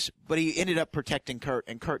vicious, but he ended up protecting Kurt,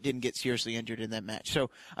 and Kurt didn't get seriously injured in that match. So,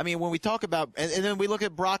 I mean, when we talk about, and then we look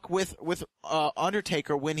at Brock with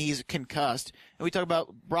Undertaker when he's concussed, and we talk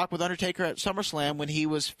about Brock with Undertaker at SummerSlam when he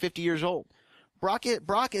was 50 years old. Brock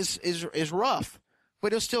is rough,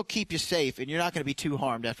 but he'll still keep you safe, and you're not going to be too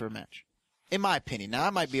harmed after a match. In my opinion. Now, I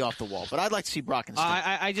might be off the wall, but I'd like to see Brock and Sting.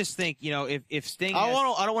 I just think, if Sting I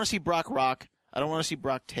don't want to see Brock Rock. I don't want to see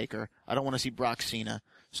Brock Taker. I don't want to see Brock Cena.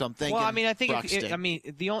 So I'm thinking. Well, I mean, I think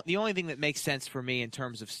the only thing that makes sense for me in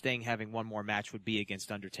terms of Sting having one more match would be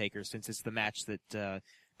against Undertaker, since it's the match that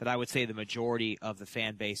I would say the majority of the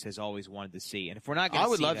fan base has always wanted to see. And if we're not going to see that, I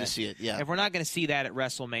would love to see it. Yeah. If we're not going to see that at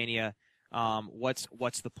WrestleMania,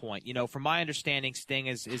 what's the point? From my understanding, Sting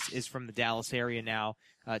is from the Dallas area now.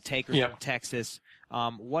 Taker's from Texas.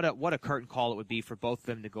 What a curtain call it would be for both of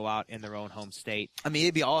them to go out in their own home state. I mean,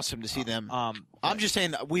 it'd be awesome to see them. I'm just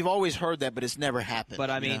saying, we've always heard that, but it's never happened. But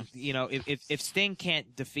I mean, if Sting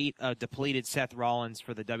can't defeat a depleted Seth Rollins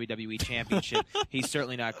for the WWE Championship, he's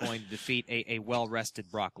certainly not going to defeat a well-rested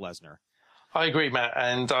Brock Lesnar. I agree, Matt,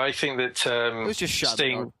 and I think that it was just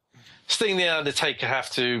Sting the Undertaker have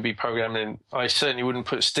to be programmed in. I certainly wouldn't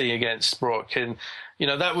put Sting against Brock, and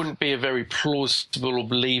that wouldn't be a very plausible or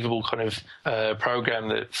believable kind of program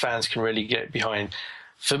that fans can really get behind.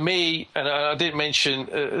 For me, and I didn't mention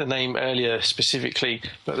the name earlier specifically,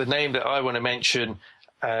 but the name that I want to mention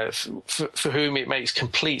for whom it makes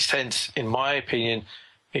complete sense, in my opinion,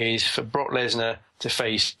 is for Brock Lesnar to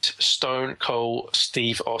face Stone Cold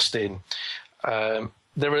Steve Austin. There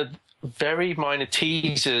are very minor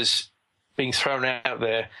teasers being thrown out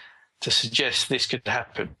there to suggest this could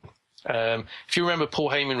happen. If you remember, Paul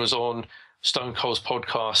Heyman was on Stone Cold's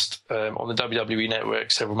podcast on the WWE Network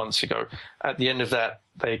several months ago. At the end of that,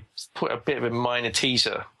 they put a bit of a minor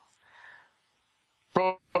teaser.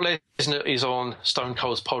 Brock Lesnar is on Stone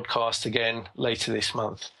Cold's podcast again later this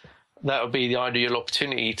month. That would be the ideal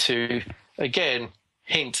opportunity to, again,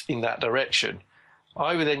 hint in that direction.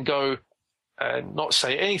 I would then go and not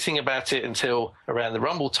say anything about it until around the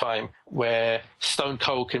Rumble time, where Stone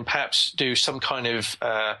Cold can perhaps do some kind of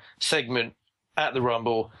segment at the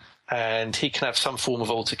Rumble, and he can have some form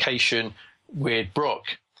of altercation with Brock.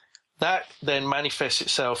 That then manifests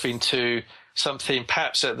itself into something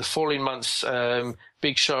perhaps at the following month's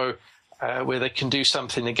big show, where they can do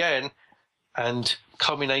something again and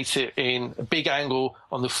culminate it in a big angle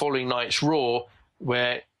on the following night's Raw,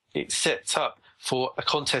 where it sets up for a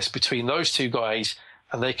contest between those two guys,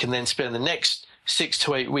 and they can then spend the next 6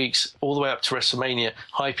 to 8 weeks all the way up to WrestleMania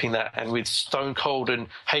hyping that. And with Stone Cold and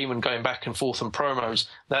Heyman going back and forth on promos,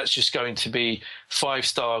 that's just going to be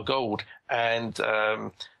 5-star gold. And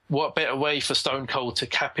what better way for Stone Cold to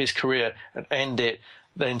cap his career and end it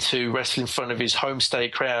than to wrestle in front of his home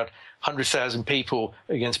state crowd, 100,000 people,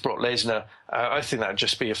 against Brock Lesnar. I think that would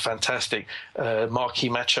just be a fantastic marquee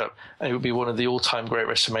matchup, and it would be one of the all-time great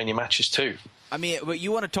WrestleMania matches too. I mean, but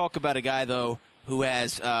you want to talk about a guy, though, who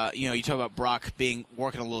has, you talk about Brock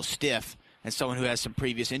working a little stiff, and someone who has some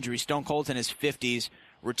previous injuries. Stone Cold's in his 50s,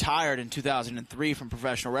 retired in 2003 from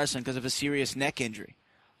professional wrestling because of a serious neck injury.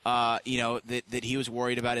 That he was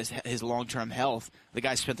worried about his long-term health. The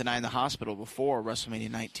guy spent the night in the hospital before WrestleMania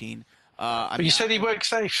 19. But you said he worked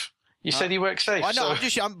safe. You said he worked safe. Well, no,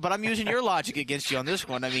 but I'm using your logic against you on this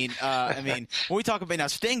one. I mean, when we talk about now,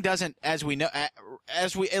 Sting doesn't, as we know,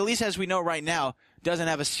 as we know right now, doesn't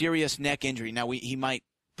have a serious neck injury. Now he might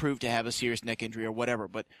prove to have a serious neck injury or whatever,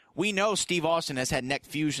 but we know Steve Austin has had neck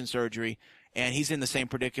fusion surgery, and he's in the same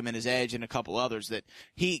predicament as Edge and a couple others, that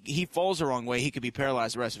he falls the wrong way, he could be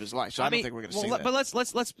paralyzed the rest of his life. So I don't think we're going to see that.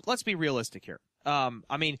 But let's be realistic here.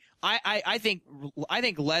 I think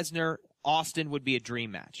Lesnar Austin would be a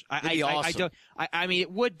dream match. Awesome. I mean,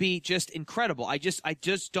 it would be just incredible. I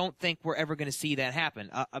just don't think we're ever going to see that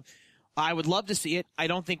happen. I would love to see it. I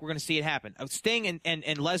don't think we're going to see it happen. Sting and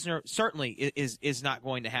Lesnar certainly is not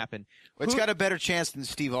going to happen. It's got a better chance than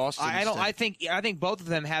Steve Austin. I think both of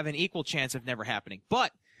them have an equal chance of never happening.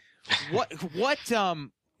 But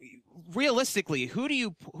realistically, who do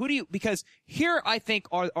you because here I think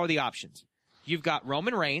are the options. You've got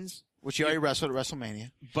Roman Reigns, which he already wrestled at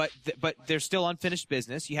WrestleMania. But there's still unfinished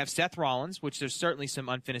business. You have Seth Rollins, which there's certainly some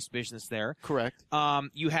unfinished business there. Correct.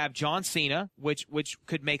 You have John Cena, which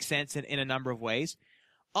could make sense in a number of ways.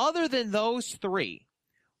 Other than those three,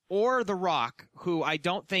 or The Rock, who I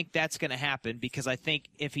don't think that's going to happen, because I think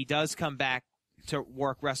if he does come back to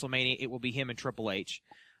work WrestleMania, it will be him and Triple H.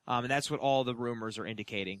 And that's what all the rumors are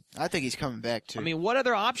indicating. I think he's coming back, too. I mean, what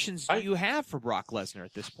other options do you have for Brock Lesnar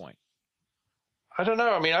at this point? I don't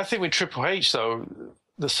know. I mean, I think with Triple H, though,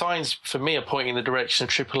 the signs for me are pointing in the direction of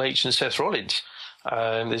Triple H and Seth Rollins.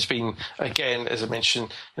 There's been, again, as I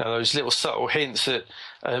mentioned, those little subtle hints that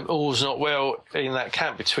all's not well in that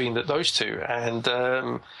camp between those two. And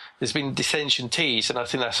there's been dissension teased, and I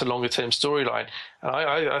think that's a longer-term storyline. And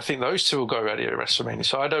I think those two will go at it at WrestleMania.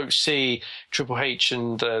 So I don't see Triple H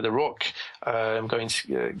and The Rock going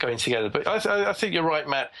together. But I think you're right,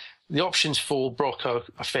 Matt. The options for Brock are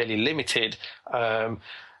fairly limited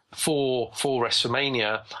for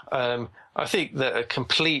WrestleMania. I think that a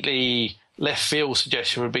completely left field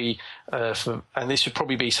suggestion would be, and this would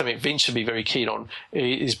probably be something Vince would be very keen on,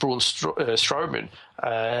 is Braun Strowman.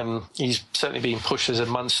 He's certainly being pushed as a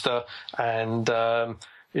Munster, and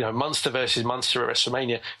Munster versus Munster at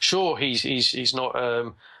WrestleMania. Sure, he's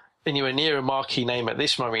not anywhere near a marquee name at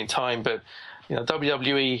this moment in time, but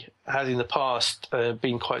WWE has in the past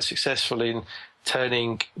been quite successful in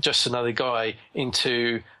turning just another guy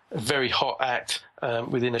into a very hot act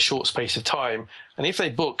within a short space of time. And if they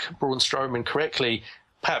book Braun Strowman correctly,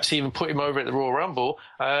 perhaps even put him over at the Royal Rumble,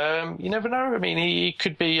 you never know. I mean, he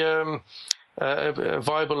could be a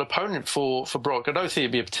viable opponent for Brock. I don't think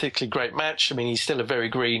it'd be a particularly great match. I mean, he's still a very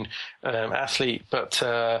green athlete, but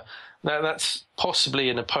that's possibly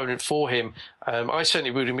an opponent for him. I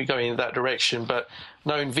certainly wouldn't be going in that direction, but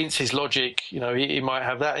knowing Vince's logic, he might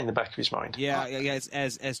have that in the back of his mind. Yeah.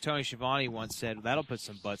 As Tony Schiavone once said, that'll put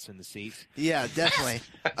some butts in the seats. Yeah, definitely.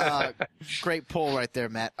 Great pull right there,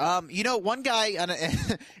 Matt. One guy,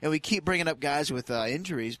 and we keep bringing up guys with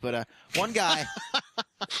injuries, but one guy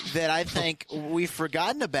that I think we've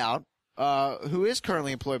forgotten about, who is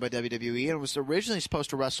currently employed by WWE and was originally supposed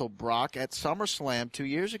to wrestle Brock at SummerSlam 2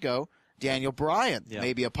 years ago, Daniel Bryan,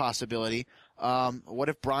 may be a possibility. What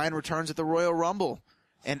if Bryan returns at the Royal Rumble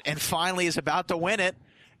and finally is about to win it,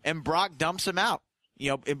 and Brock dumps him out?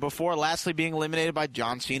 Before lastly being eliminated by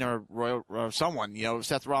John Cena or someone,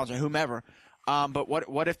 Seth Rollins or whomever. But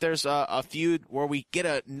what if there's a feud where we get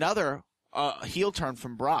another heel turn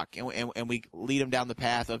from Brock and we lead him down the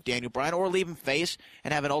path of Daniel Bryan, or leave him face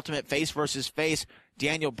and have an ultimate face versus face,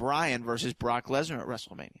 Daniel Bryan versus Brock Lesnar at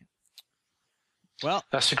WrestleMania? Well,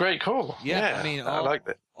 that's a great call. Yeah, I mean, I like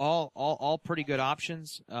that. All pretty good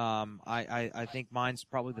options. I think mine's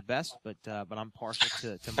probably the best, but I'm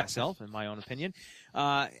partial to myself in my own opinion.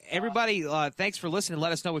 Everybody, thanks for listening.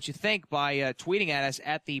 Let us know what you think by tweeting at us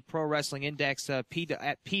at the Pro Wrestling Index, at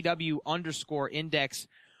PW_index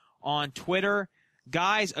on Twitter.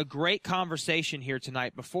 Guys, a great conversation here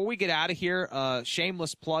tonight. Before we get out of here,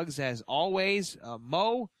 shameless plugs as always.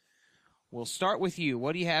 Mo, we'll start with you.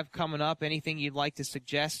 What do you have coming up? Anything you'd like to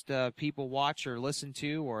suggest people watch or listen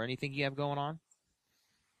to, or anything you have going on?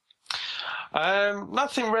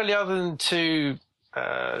 Nothing really, other than to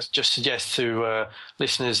just suggest to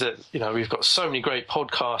listeners that we've got so many great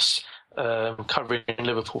podcasts covering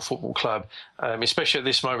Liverpool Football Club, especially at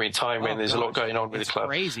this moment in time when there's a lot going on with the club. It's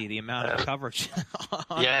crazy, the amount of coverage.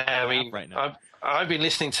 I mean, right now. I've been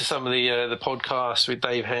listening to some of the podcasts with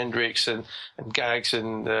Dave Hendricks and Gags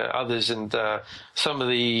and others, and some of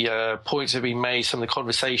the points that have been made, some of the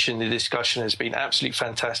conversation, the discussion has been absolutely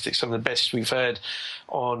fantastic. Some of the best we've heard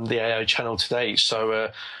on the AO channel today.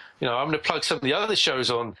 So, I'm going to plug some of the other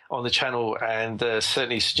shows on the channel, and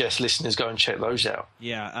certainly suggest listeners go and check those out.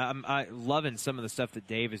 Yeah, I'm loving some of the stuff that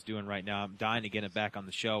Dave is doing right now. I'm dying to get him back on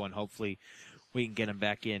the show, and hopefully we can get him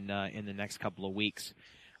back in the next couple of weeks.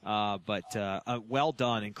 But well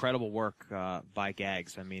done, incredible work by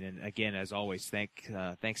Gags. I mean, and again, as always,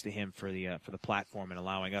 thanks to him for the platform and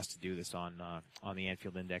allowing us to do this on the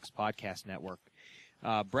Anfield Index Podcast Network.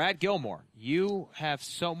 Brad Gilmore, you have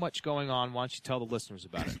so much going on. Why don't you tell the listeners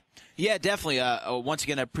about it? Yeah, definitely. Once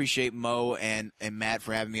again, I appreciate Mo and Matt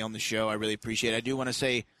for having me on the show. I really appreciate it. I do want to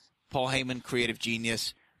say Paul Heyman, creative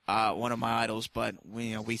genius, one of my idols, but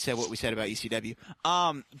we said what we said about ECW.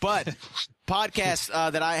 But podcasts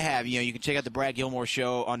that I have, you can check out the Brad Gilmore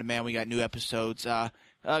Show on demand. We got new episodes.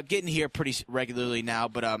 Getting here pretty regularly now,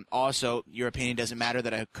 but also Your Opinion Doesn't Matter,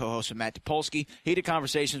 that I co-host with Matt Topolsky. Heated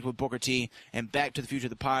Conversations with Booker T, and Back to the Future,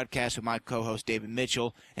 the podcast with my co-host David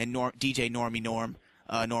Mitchell and DJ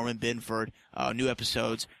Norman Binford. New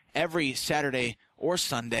episodes every Saturday or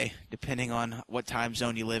Sunday, depending on what time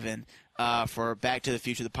zone you live in, for Back to the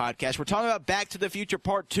Future, the podcast. We're talking about Back to the Future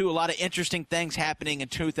Part 2. A lot of interesting things happening in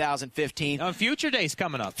 2015. Future Day's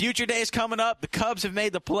coming up. Future Day's coming up. The Cubs have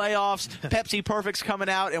made the playoffs. Pepsi Perfect's coming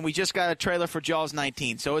out, and we just got a trailer for Jaws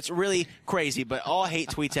 19. So it's really crazy, but all hate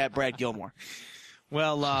tweets at Brad Gilmore.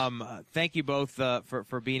 Well, thank you both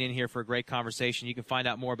for being in here for a great conversation. You can find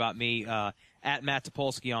out more about me at Matt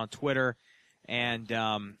Topolsky on Twitter. And,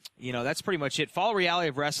 that's pretty much it. Follow Reality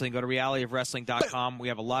of Wrestling. Go to realityofwrestling.com. We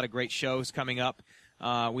have a lot of great shows coming up.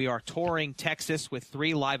 We are touring Texas with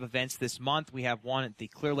 3 live events this month. We have one at the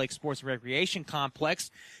Clear Lake Sports and Recreation Complex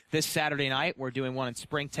this Saturday night. We're doing one in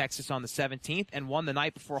Spring, Texas on the 17th, and one the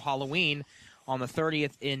night before Halloween on the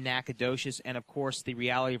 30th in Nacogdoches. And, of course, the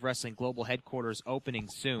Reality of Wrestling Global Headquarters opening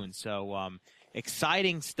soon. So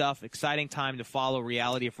exciting stuff, exciting time to follow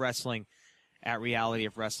Reality of Wrestling at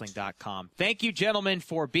realityofwrestling.com. Thank you, gentlemen,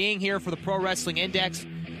 for being here for the Pro Wrestling Index.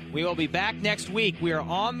 We will be back next week. We are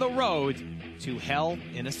on the road to Hell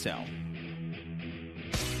in a Cell.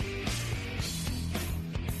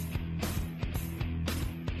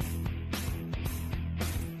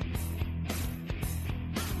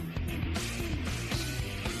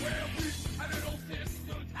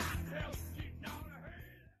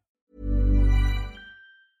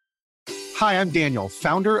 Hi, I'm Daniel,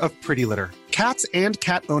 founder of Pretty Litter. Cats and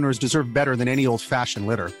cat owners deserve better than any old-fashioned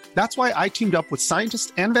litter. That's why I teamed up with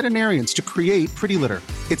scientists and veterinarians to create Pretty Litter.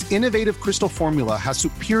 Its innovative crystal formula has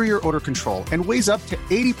superior odor control and weighs up to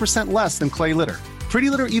 80% less than clay litter. Pretty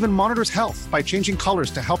Litter even monitors health by changing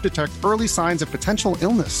colors to help detect early signs of potential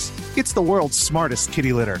illness. It's the world's smartest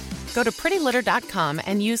kitty litter. Go to prettylitter.com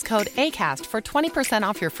and use code ACAST for 20%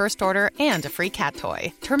 off your first order and a free cat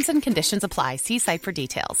toy. Terms and conditions apply. See site for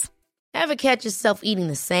details. Ever catch yourself eating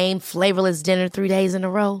the same flavorless dinner 3 days in a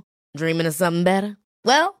row? Dreaming of something better?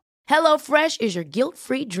 Well, HelloFresh is your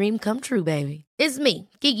guilt-free dream come true, baby. It's me,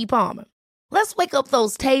 Keke Palmer. Let's wake up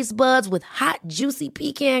those taste buds with hot, juicy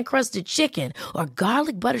pecan-crusted chicken or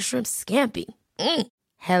garlic butter shrimp scampi.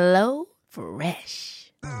 Hello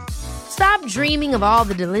Fresh. Stop dreaming of all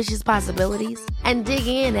the delicious possibilities and dig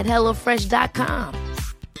in at HelloFresh.com.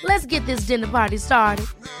 Let's get this dinner party started.